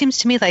it seems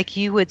to me like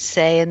you would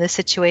say in this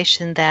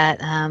situation that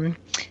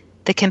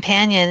the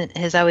companion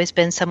has always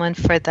been someone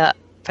for the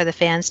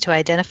fans to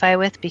identify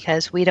with,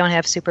 because we don't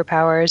have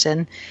superpowers,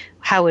 and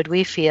how would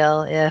we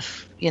feel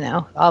if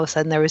all of a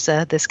sudden there was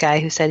this guy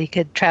who said he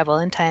could travel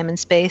in time and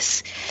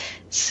space?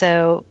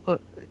 So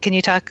can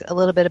you talk a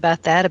little bit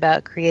about that,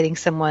 about creating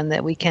someone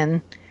that we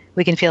can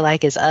feel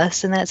like is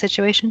us in that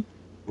situation?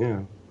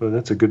 Yeah, well,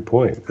 that's a good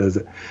point.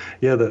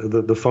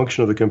 The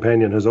function of the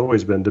companion has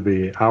always been to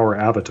be our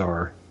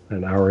avatar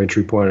and our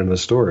entry point in the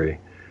story.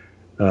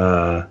 They've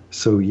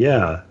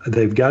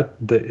got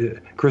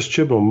Chris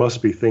Chibnall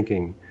must be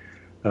thinking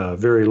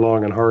very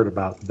long and hard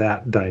about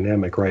that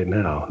dynamic right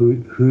now.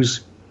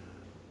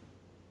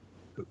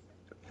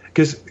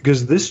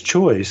 Because this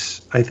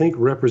choice, I think,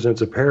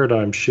 represents a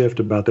paradigm shift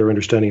about their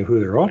understanding of who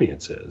their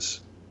audience is.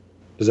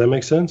 Does that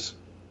make sense?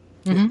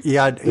 Mm-hmm.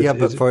 Yeah,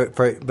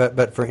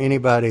 but for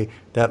anybody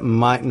that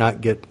might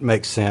not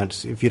make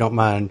sense, if you don't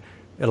mind,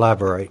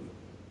 elaborate.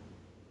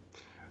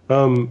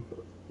 I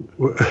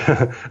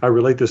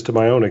relate this to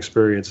my own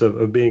experience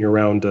of being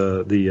around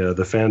the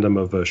fandom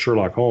of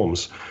Sherlock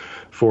Holmes.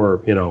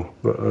 for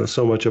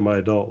so much of my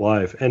adult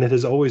life, and it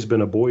has always been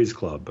a boys'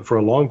 club. For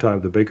a long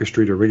time, the Baker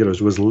Street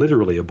Irregulars was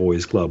literally a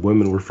boys' club.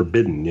 Women were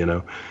forbidden,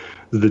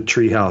 the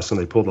tree house, and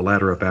they pulled the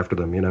ladder up after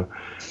them,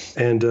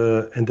 And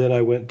then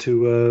I went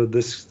to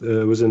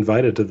was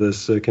invited to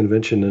this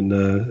convention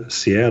in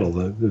Seattle,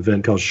 the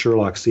event called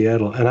Sherlock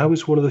Seattle, and I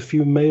was one of the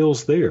few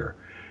males there.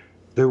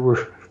 There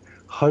were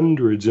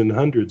hundreds and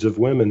hundreds of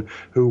women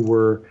who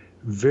were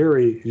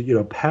very,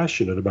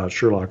 passionate about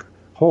Sherlock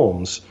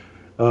Holmes,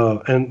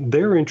 and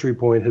their entry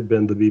point had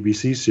been the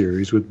BBC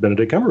series with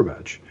Benedict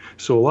Cumberbatch.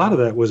 So a lot of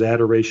that was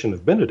adoration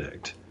of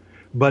Benedict.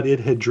 But it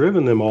had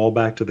driven them all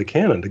back to the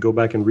canon to go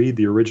back and read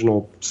the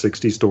original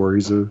 60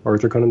 stories of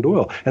Arthur Conan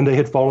Doyle. And they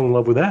had fallen in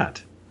love with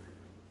that.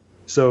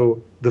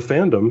 So the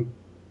fandom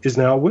is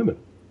now women.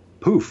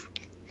 Poof.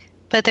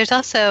 But there's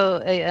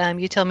also,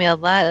 you told me, a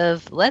lot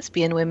of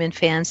lesbian women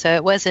fans, so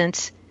it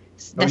wasn't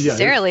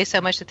necessarily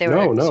so much that they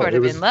were sort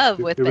of in love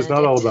with Benedict. It was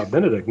not all about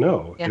Benedict,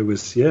 no. Yeah. It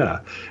was,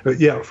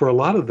 for a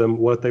lot of them,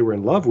 what they were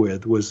in love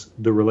with was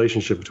the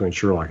relationship between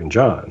Sherlock and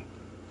John.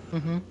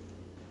 Mm-hmm.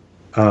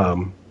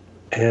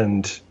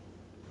 And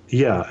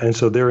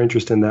so their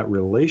interest in that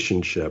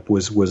relationship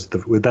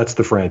that's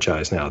the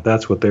franchise now.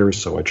 That's what they're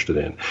so interested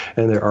in.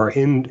 And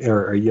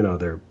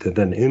they're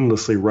then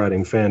endlessly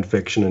writing fan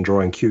fiction and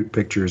drawing cute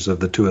pictures of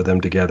the two of them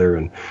together.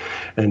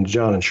 And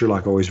John and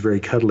Sherlock are always very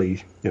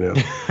cuddly,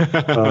 and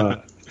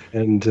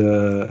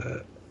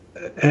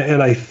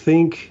I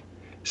think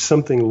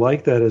something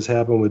like that has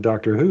happened with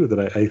Doctor Who,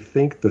 that I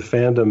think the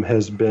fandom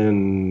has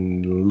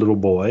been little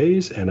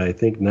boys, and I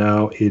think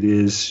now it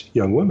is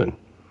young women.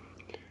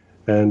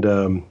 And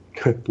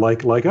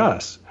like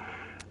us,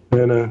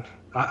 and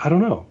I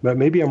don't know.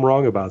 Maybe I'm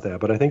wrong about that,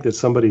 but I think that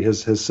somebody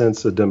has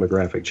sensed a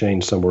demographic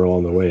change somewhere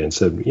along the way and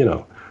said,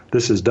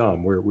 this is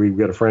dumb. We've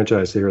got a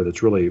franchise here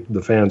that's really,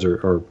 the fans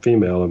are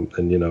female,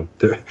 and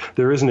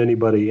there isn't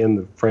anybody in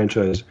the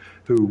franchise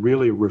who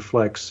really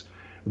reflects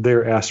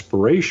their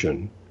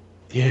aspiration.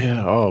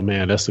 Yeah. Oh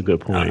man, that's a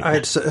good point. All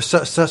right.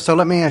 So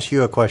let me ask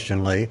you a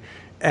question, Lee,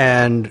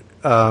 and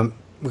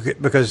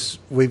because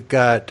we've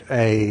got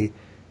a.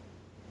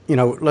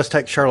 Let's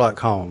take Sherlock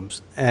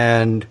Holmes.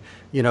 And,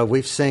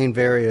 we've seen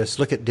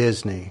look at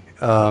Disney.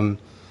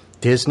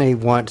 Disney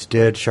once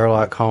did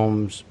Sherlock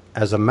Holmes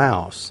as a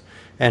mouse.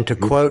 And to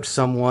quote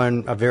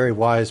someone, a very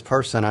wise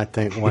person, I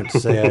think, once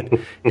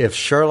said,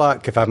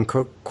 if I'm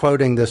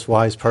quoting this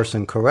wise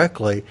person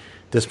correctly,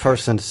 this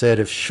person said,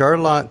 if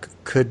Sherlock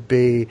could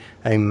be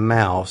a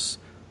mouse,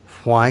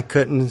 why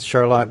couldn't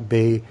Sherlock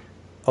be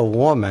a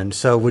woman?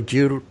 So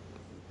do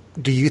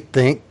you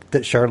think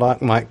that Sherlock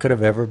could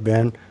have ever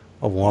been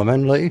a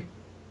woman, Lee?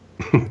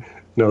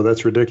 No,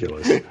 that's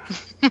ridiculous.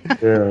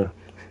 Yeah.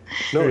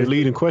 No,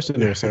 leading question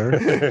there, sir.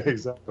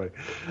 Exactly.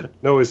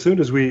 No, as soon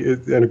as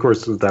and of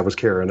course that was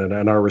Karen,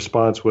 and our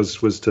response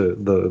was to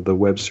the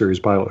web series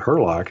pilot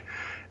Herlock,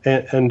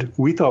 and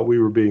we thought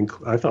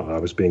I thought I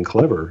was being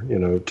clever,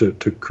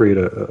 to create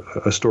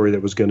a story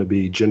that was going to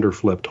be gender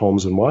flipped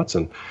Holmes and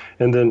Watson.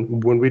 And then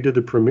when we did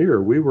the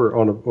premiere, we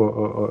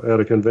were at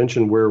a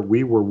convention where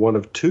we were one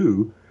of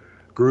two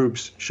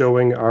groups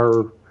showing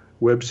our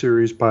web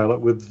series pilot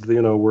with,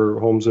 where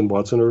Holmes and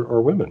Watson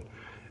are women,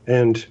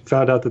 and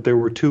found out that there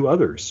were two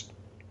others.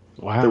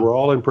 Wow. They were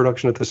all in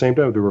production at the same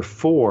time. There were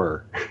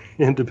 4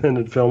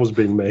 independent films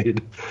being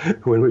made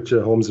in which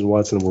Holmes and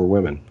Watson were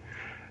women.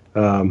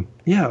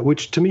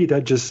 Which to me,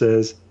 that just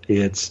says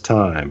it's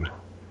time.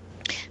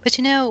 But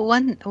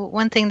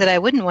one thing that I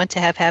wouldn't want to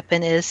have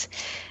happen is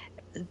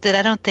that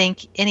I don't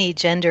think any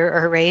gender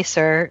or race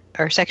or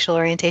sexual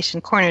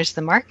orientation corners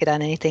the market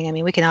on anything. I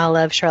mean, we can all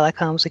love Sherlock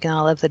Holmes. We can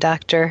all love the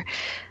Doctor.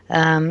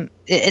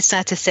 It's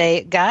not to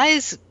say,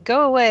 guys,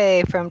 go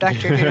away from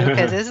Doctor Who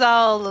because it's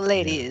all the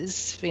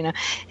ladies.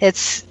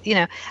 It's,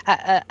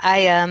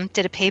 I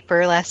did a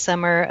paper last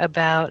summer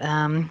about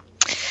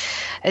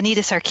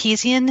Anita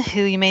Sarkeesian,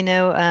 who you may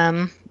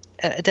know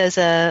does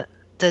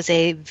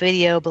a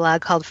video blog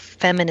called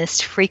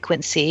Feminist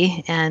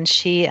Frequency, and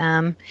she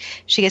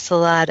gets a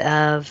lot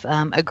of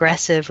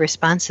aggressive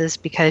responses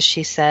because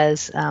she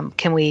says,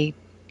 can we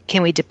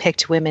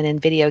depict women in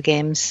video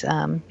games,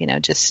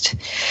 just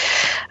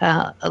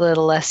a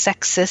little less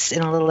sexist,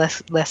 in a little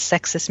less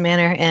sexist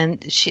manner.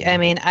 And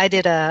I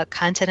did a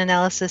content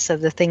analysis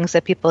of the things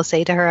that people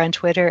say to her on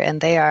Twitter,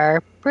 and they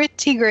are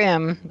pretty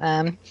grim.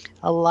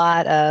 A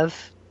lot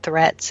of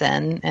threats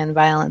and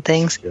violent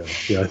things.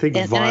 Yeah, I think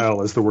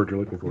vile is the word you're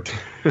looking for.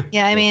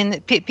 Yeah,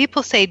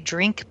 people say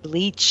drink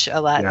bleach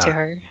a lot to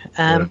her.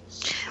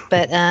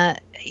 But,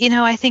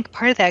 I think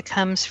part of that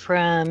comes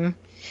from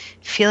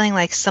feeling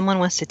like someone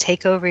wants to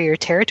take over your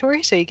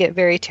territory, so you get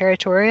very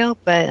territorial.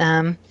 But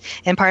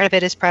and part of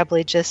it is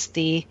probably just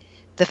the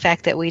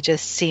fact that we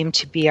just seem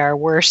to be our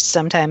worst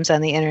sometimes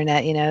on the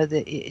internet.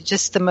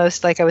 Just the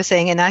most, like I was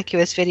saying,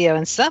 innocuous video,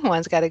 and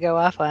someone's got to go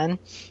off on,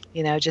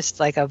 just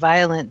like a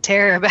violent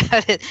terror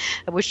about it,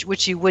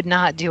 which you would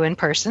not do in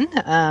person.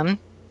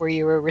 where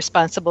you were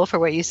responsible for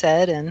what you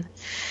said and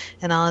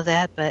all of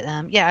that. But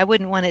yeah, I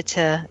wouldn't want it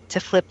to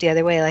flip the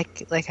other way.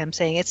 Like I'm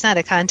saying, it's not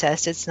a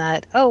contest. It's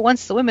not, oh,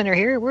 once the women are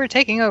here, we're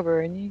taking over,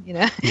 and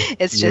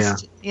it's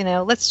just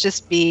let's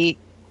just be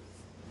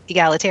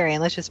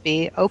egalitarian. Let's just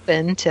be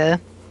open to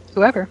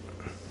whoever.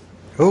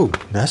 Oh,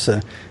 that's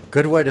a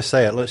good way to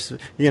say it.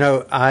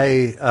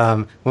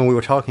 I when we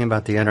were talking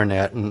about the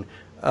internet, and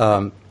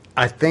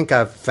I think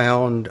I've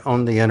found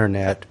on the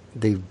internet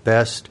the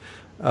best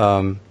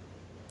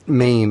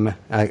meme.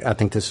 I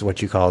think this is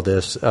what you call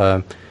this.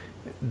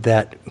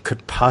 That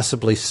could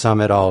possibly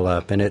sum it all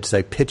up, and it's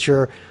a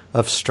picture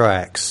of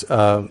Strax,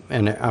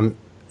 and I'm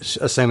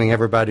assuming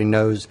everybody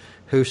knows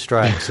who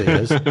Strax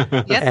is.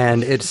 Yep.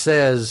 And it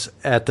says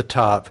at the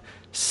top,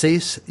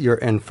 "Cease your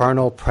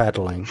infernal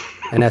prattling,"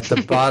 and at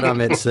the bottom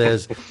it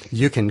says,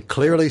 "You can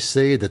clearly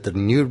see that the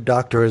new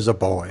Doctor is a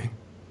boy."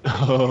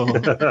 Oh,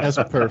 that's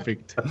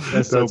perfect.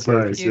 That's so perfect.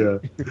 Nice, yeah.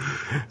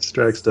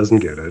 Strax doesn't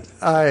get it.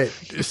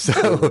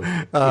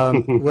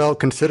 Well,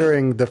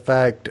 considering the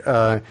fact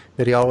that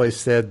he always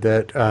said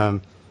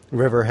that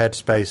River had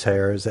space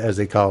hair, as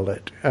he called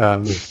it,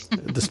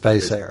 the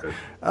space hair.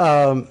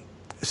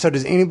 So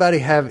does anybody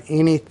have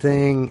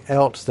anything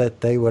else that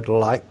they would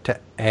like to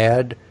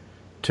add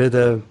to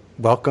the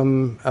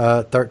welcome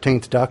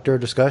 13th Doctor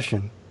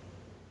discussion?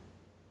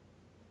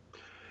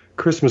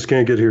 Christmas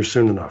can't get here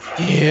soon enough.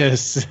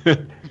 Yes.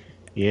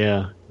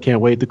 Yeah.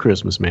 Can't wait to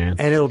Christmas, man.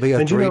 And it'll be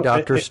a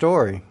three-doctor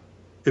story.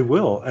 It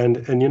will. And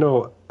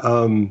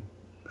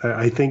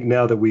I think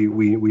now that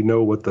we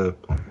know what the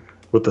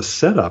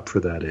setup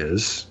for that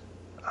is,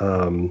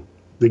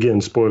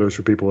 again, spoilers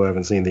for people who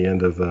haven't seen the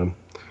end of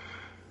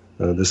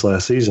this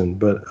last season,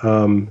 but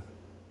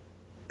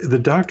the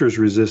Doctor's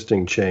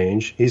resisting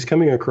change. He's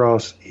coming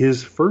across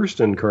his first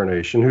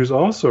incarnation, who's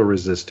also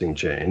resisting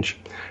change.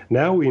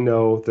 Now we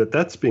know that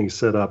that's being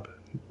set up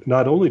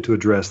not only to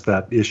address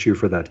that issue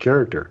for that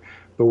character,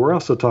 but we're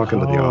also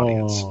talking to the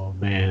audience. Oh,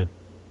 man.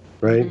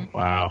 Right? Mm-hmm.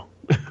 Wow.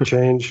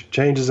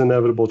 Change is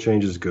inevitable.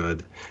 Change is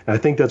good. And I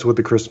think that's what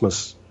the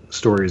Christmas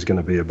story is going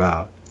to be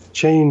about.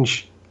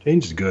 Change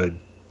is good.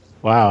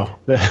 Wow.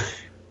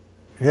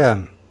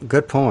 Yeah,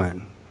 good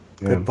point.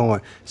 Good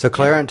point. So,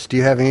 Clarence, do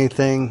you have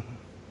anything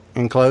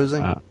in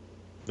closing?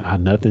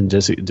 Nothing.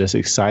 Just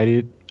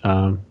excited.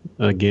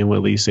 Again,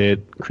 what Lee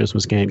said,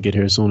 Christmas can't get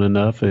here soon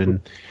enough,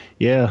 and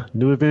yeah,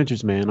 new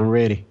adventures, man. I'm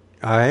ready.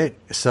 All right.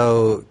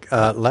 So,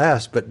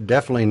 last but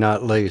definitely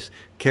not least,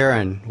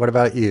 Karen, what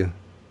about you?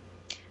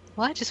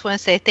 Well, I just want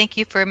to say thank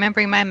you for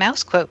remembering my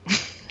mouse quote.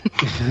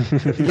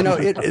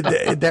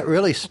 That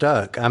really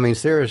stuck. I mean,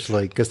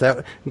 seriously,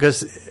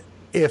 because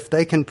if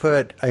they can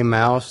put a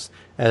mouse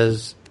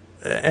as,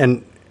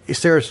 and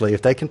seriously,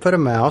 if they can put a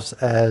mouse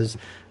as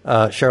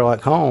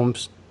Sherlock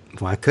Holmes,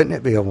 why couldn't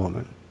it be a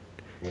woman?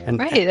 And,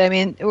 right. I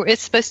mean,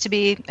 it's supposed to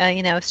be,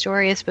 a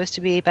story is supposed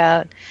to be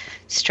about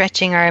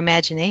stretching our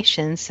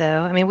imagination. So,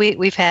 I mean,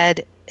 we've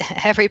had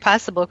every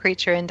possible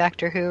creature in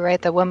Doctor Who, right?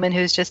 The woman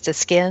who's just a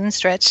skin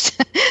stretched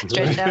out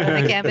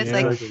on the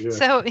canvas.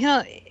 So,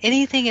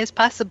 anything is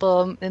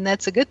possible, and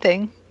that's a good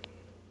thing.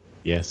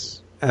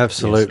 Yes.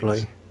 Absolutely.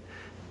 Yes.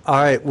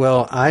 All right.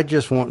 Well, I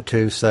just want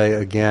to say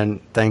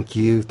again, thank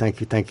you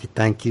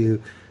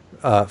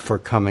for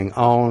coming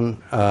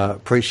on.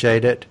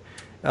 Appreciate it.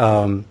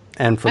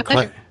 And for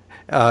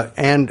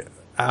and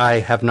I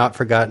have not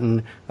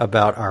forgotten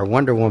about our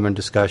Wonder Woman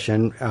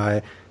discussion.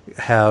 I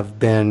have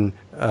been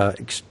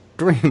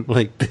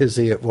extremely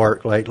busy at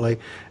work lately,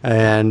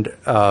 and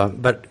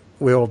but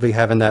we will be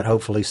having that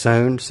hopefully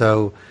soon.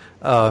 So,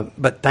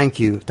 but thank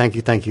you,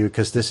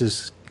 because this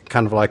is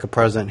kind of like a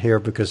present here,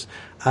 because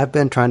I've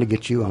been trying to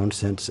get you on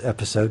since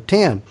episode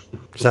 10.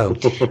 So,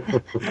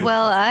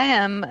 well, I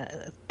am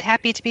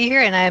happy to be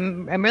here, and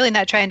I'm really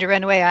not trying to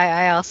run away.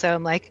 I also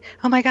am like,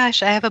 oh my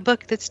gosh, I have a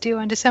book that's due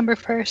on December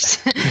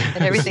 1st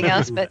and everything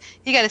else. But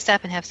you got to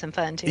stop and have some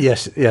fun too.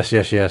 Yes.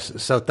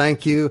 So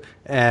thank you,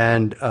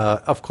 and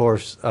of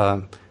course,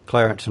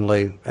 Clarence and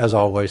Lee, as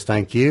always,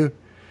 thank you.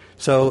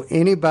 So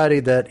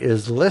anybody that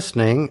is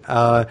listening,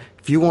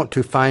 if you want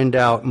to find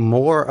out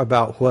more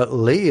about what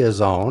Lee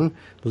is on,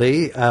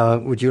 Lee,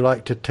 would you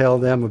like to tell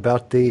them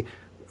about the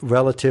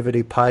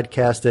Relativity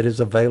podcast that is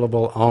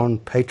available on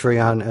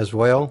Patreon as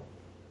well?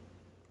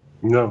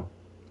 No.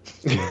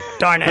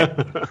 Darn it.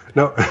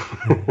 No.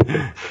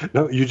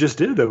 No, you just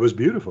did. That was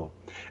beautiful.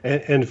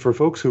 And for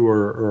folks who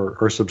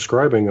are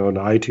subscribing on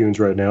iTunes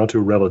right now to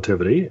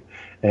Relativity,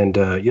 and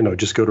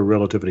just go to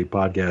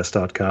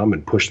relativitypodcast.com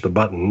and push the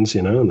buttons, the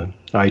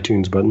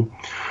iTunes button.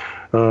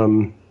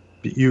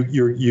 If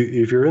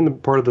you're in the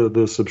part of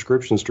the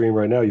subscription stream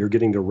right now, you're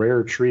getting the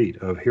rare treat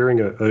of hearing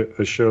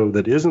a show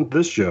that isn't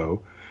this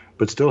show,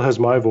 but still has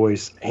my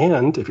voice,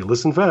 and if you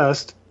listen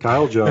fast,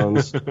 Kyle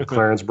Jones,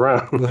 Clarence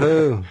Brown.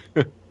 Woohoo!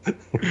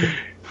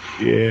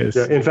 Yes.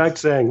 Yeah, in fact,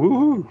 saying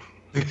woohoo.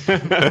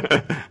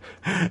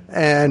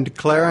 And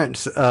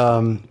Clarence,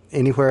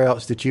 anywhere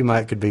else that you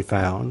could be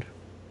found?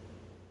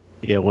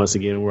 Yeah, once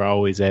again, we're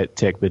always at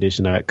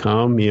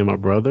techpedition.com, me and my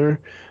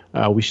brother.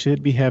 We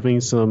should be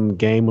having some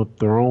Game of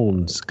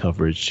Thrones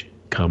coverage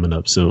coming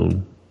up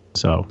soon.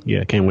 So,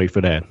 yeah, can't wait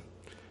for that.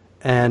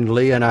 And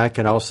Lee and I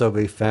can also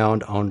be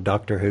found on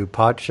Doctor Who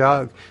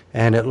Podshock,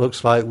 and it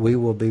looks like we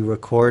will be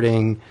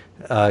recording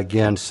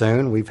again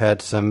soon. We've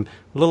had some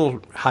little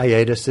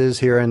hiatuses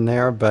here and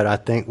there, but I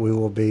think we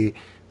will be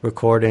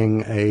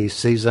recording a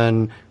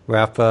season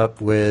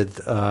wrap-up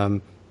with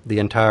the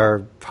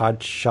entire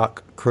Podshock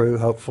crew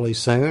hopefully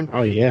soon.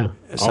 Oh, yeah.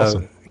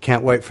 Awesome. So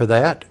can't wait for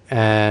that.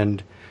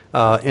 And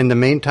in the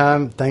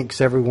meantime, thanks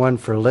everyone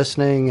for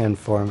listening and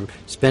for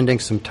spending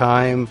some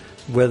time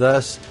with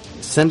us.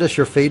 Send us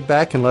your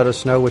feedback and let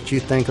us know what you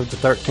think of the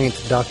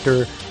 13th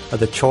Doctor, or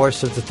the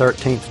choice of the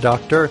 13th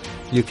Doctor.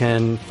 You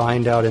can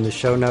find out in the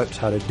show notes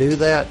how to do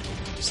that.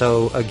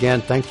 So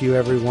again, thank you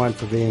everyone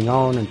for being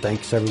on, and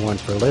thanks everyone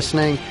for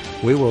listening.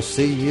 We will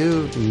see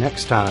you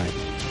next time.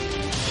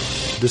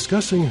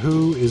 Discussing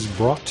Who is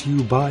brought to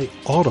you by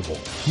Audible.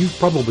 You've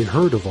probably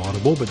heard of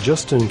Audible, but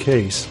just in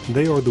case,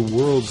 they are the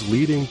world's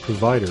leading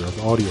provider of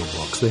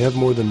audiobooks. They have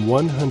more than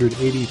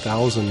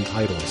 180,000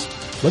 titles.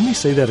 Let me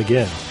say that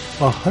again.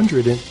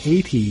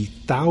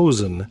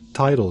 180,000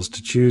 titles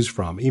to choose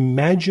from.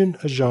 Imagine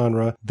a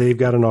genre, they've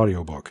got an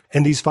audiobook.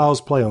 And these files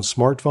play on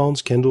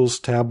smartphones, Kindles,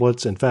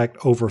 tablets, in fact,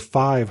 over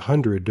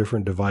 500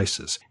 different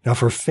devices. Now,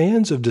 for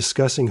fans of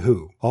Discussing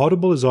Who,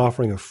 Audible is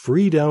offering a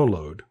free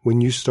download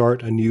when you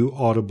start a new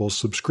Audible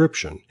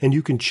subscription. And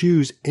you can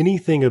choose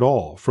anything at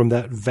all from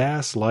that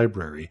vast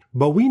library.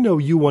 But we know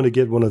you want to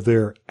get one of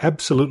their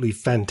absolutely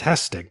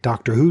fantastic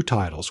Doctor Who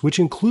titles, which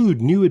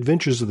include New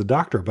Adventures of the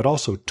Doctor, but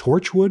also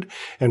Torchwood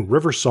and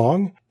River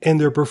Song, and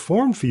they're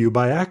performed for you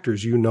by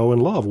actors you know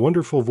and love.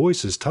 Wonderful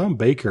voices, Tom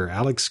Baker,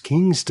 Alex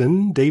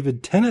Kingston,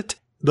 David Tennant.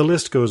 The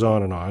list goes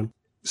on and on.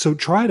 So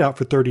try it out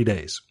for 30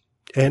 days.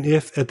 And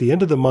if at the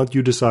end of the month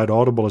you decide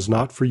Audible is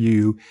not for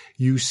you,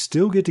 you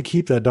still get to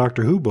keep that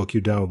Doctor Who book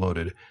you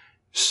downloaded.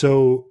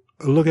 So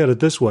look at it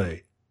this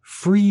way.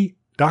 Free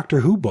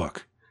Doctor Who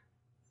book.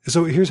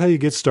 So here's how you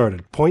get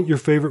started. Point your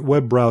favorite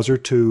web browser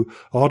to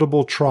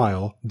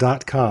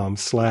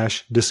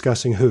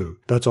audibletrial.com/discussingwho.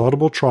 That's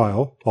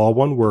audibletrial, all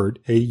one word,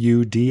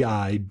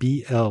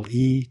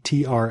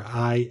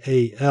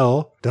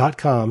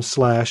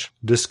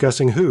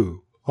 audibletrial.com/discussingwho,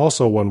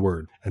 also one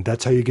word. And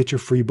that's how you get your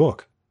free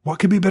book. What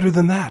could be better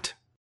than that?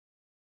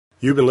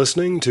 You've been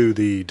listening to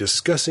the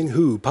Discussing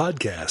Who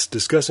podcast.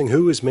 Discussing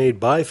Who is made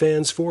by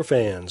fans for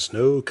fans.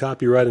 No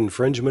copyright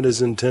infringement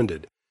is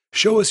intended.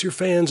 Show us you're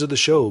fans of the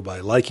show by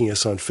liking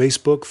us on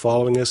Facebook,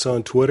 following us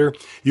on Twitter.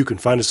 You can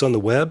find us on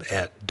the web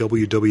at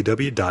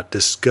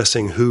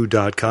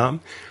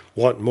www.discussingwho.com.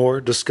 Want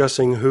more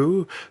Discussing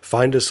Who?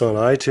 Find us on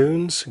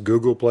iTunes,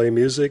 Google Play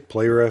Music,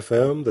 Player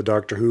FM, the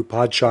Doctor Who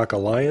Podshock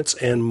Alliance,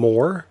 and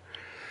more.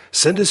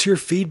 Send us your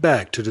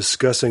feedback to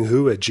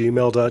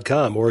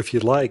discussingwho@gmail.com, or if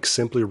you'd like,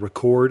 simply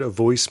record a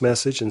voice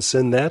message and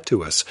send that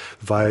to us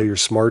via your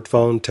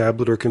smartphone,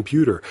 tablet, or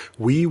computer.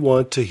 We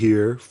want to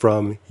hear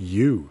from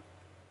you.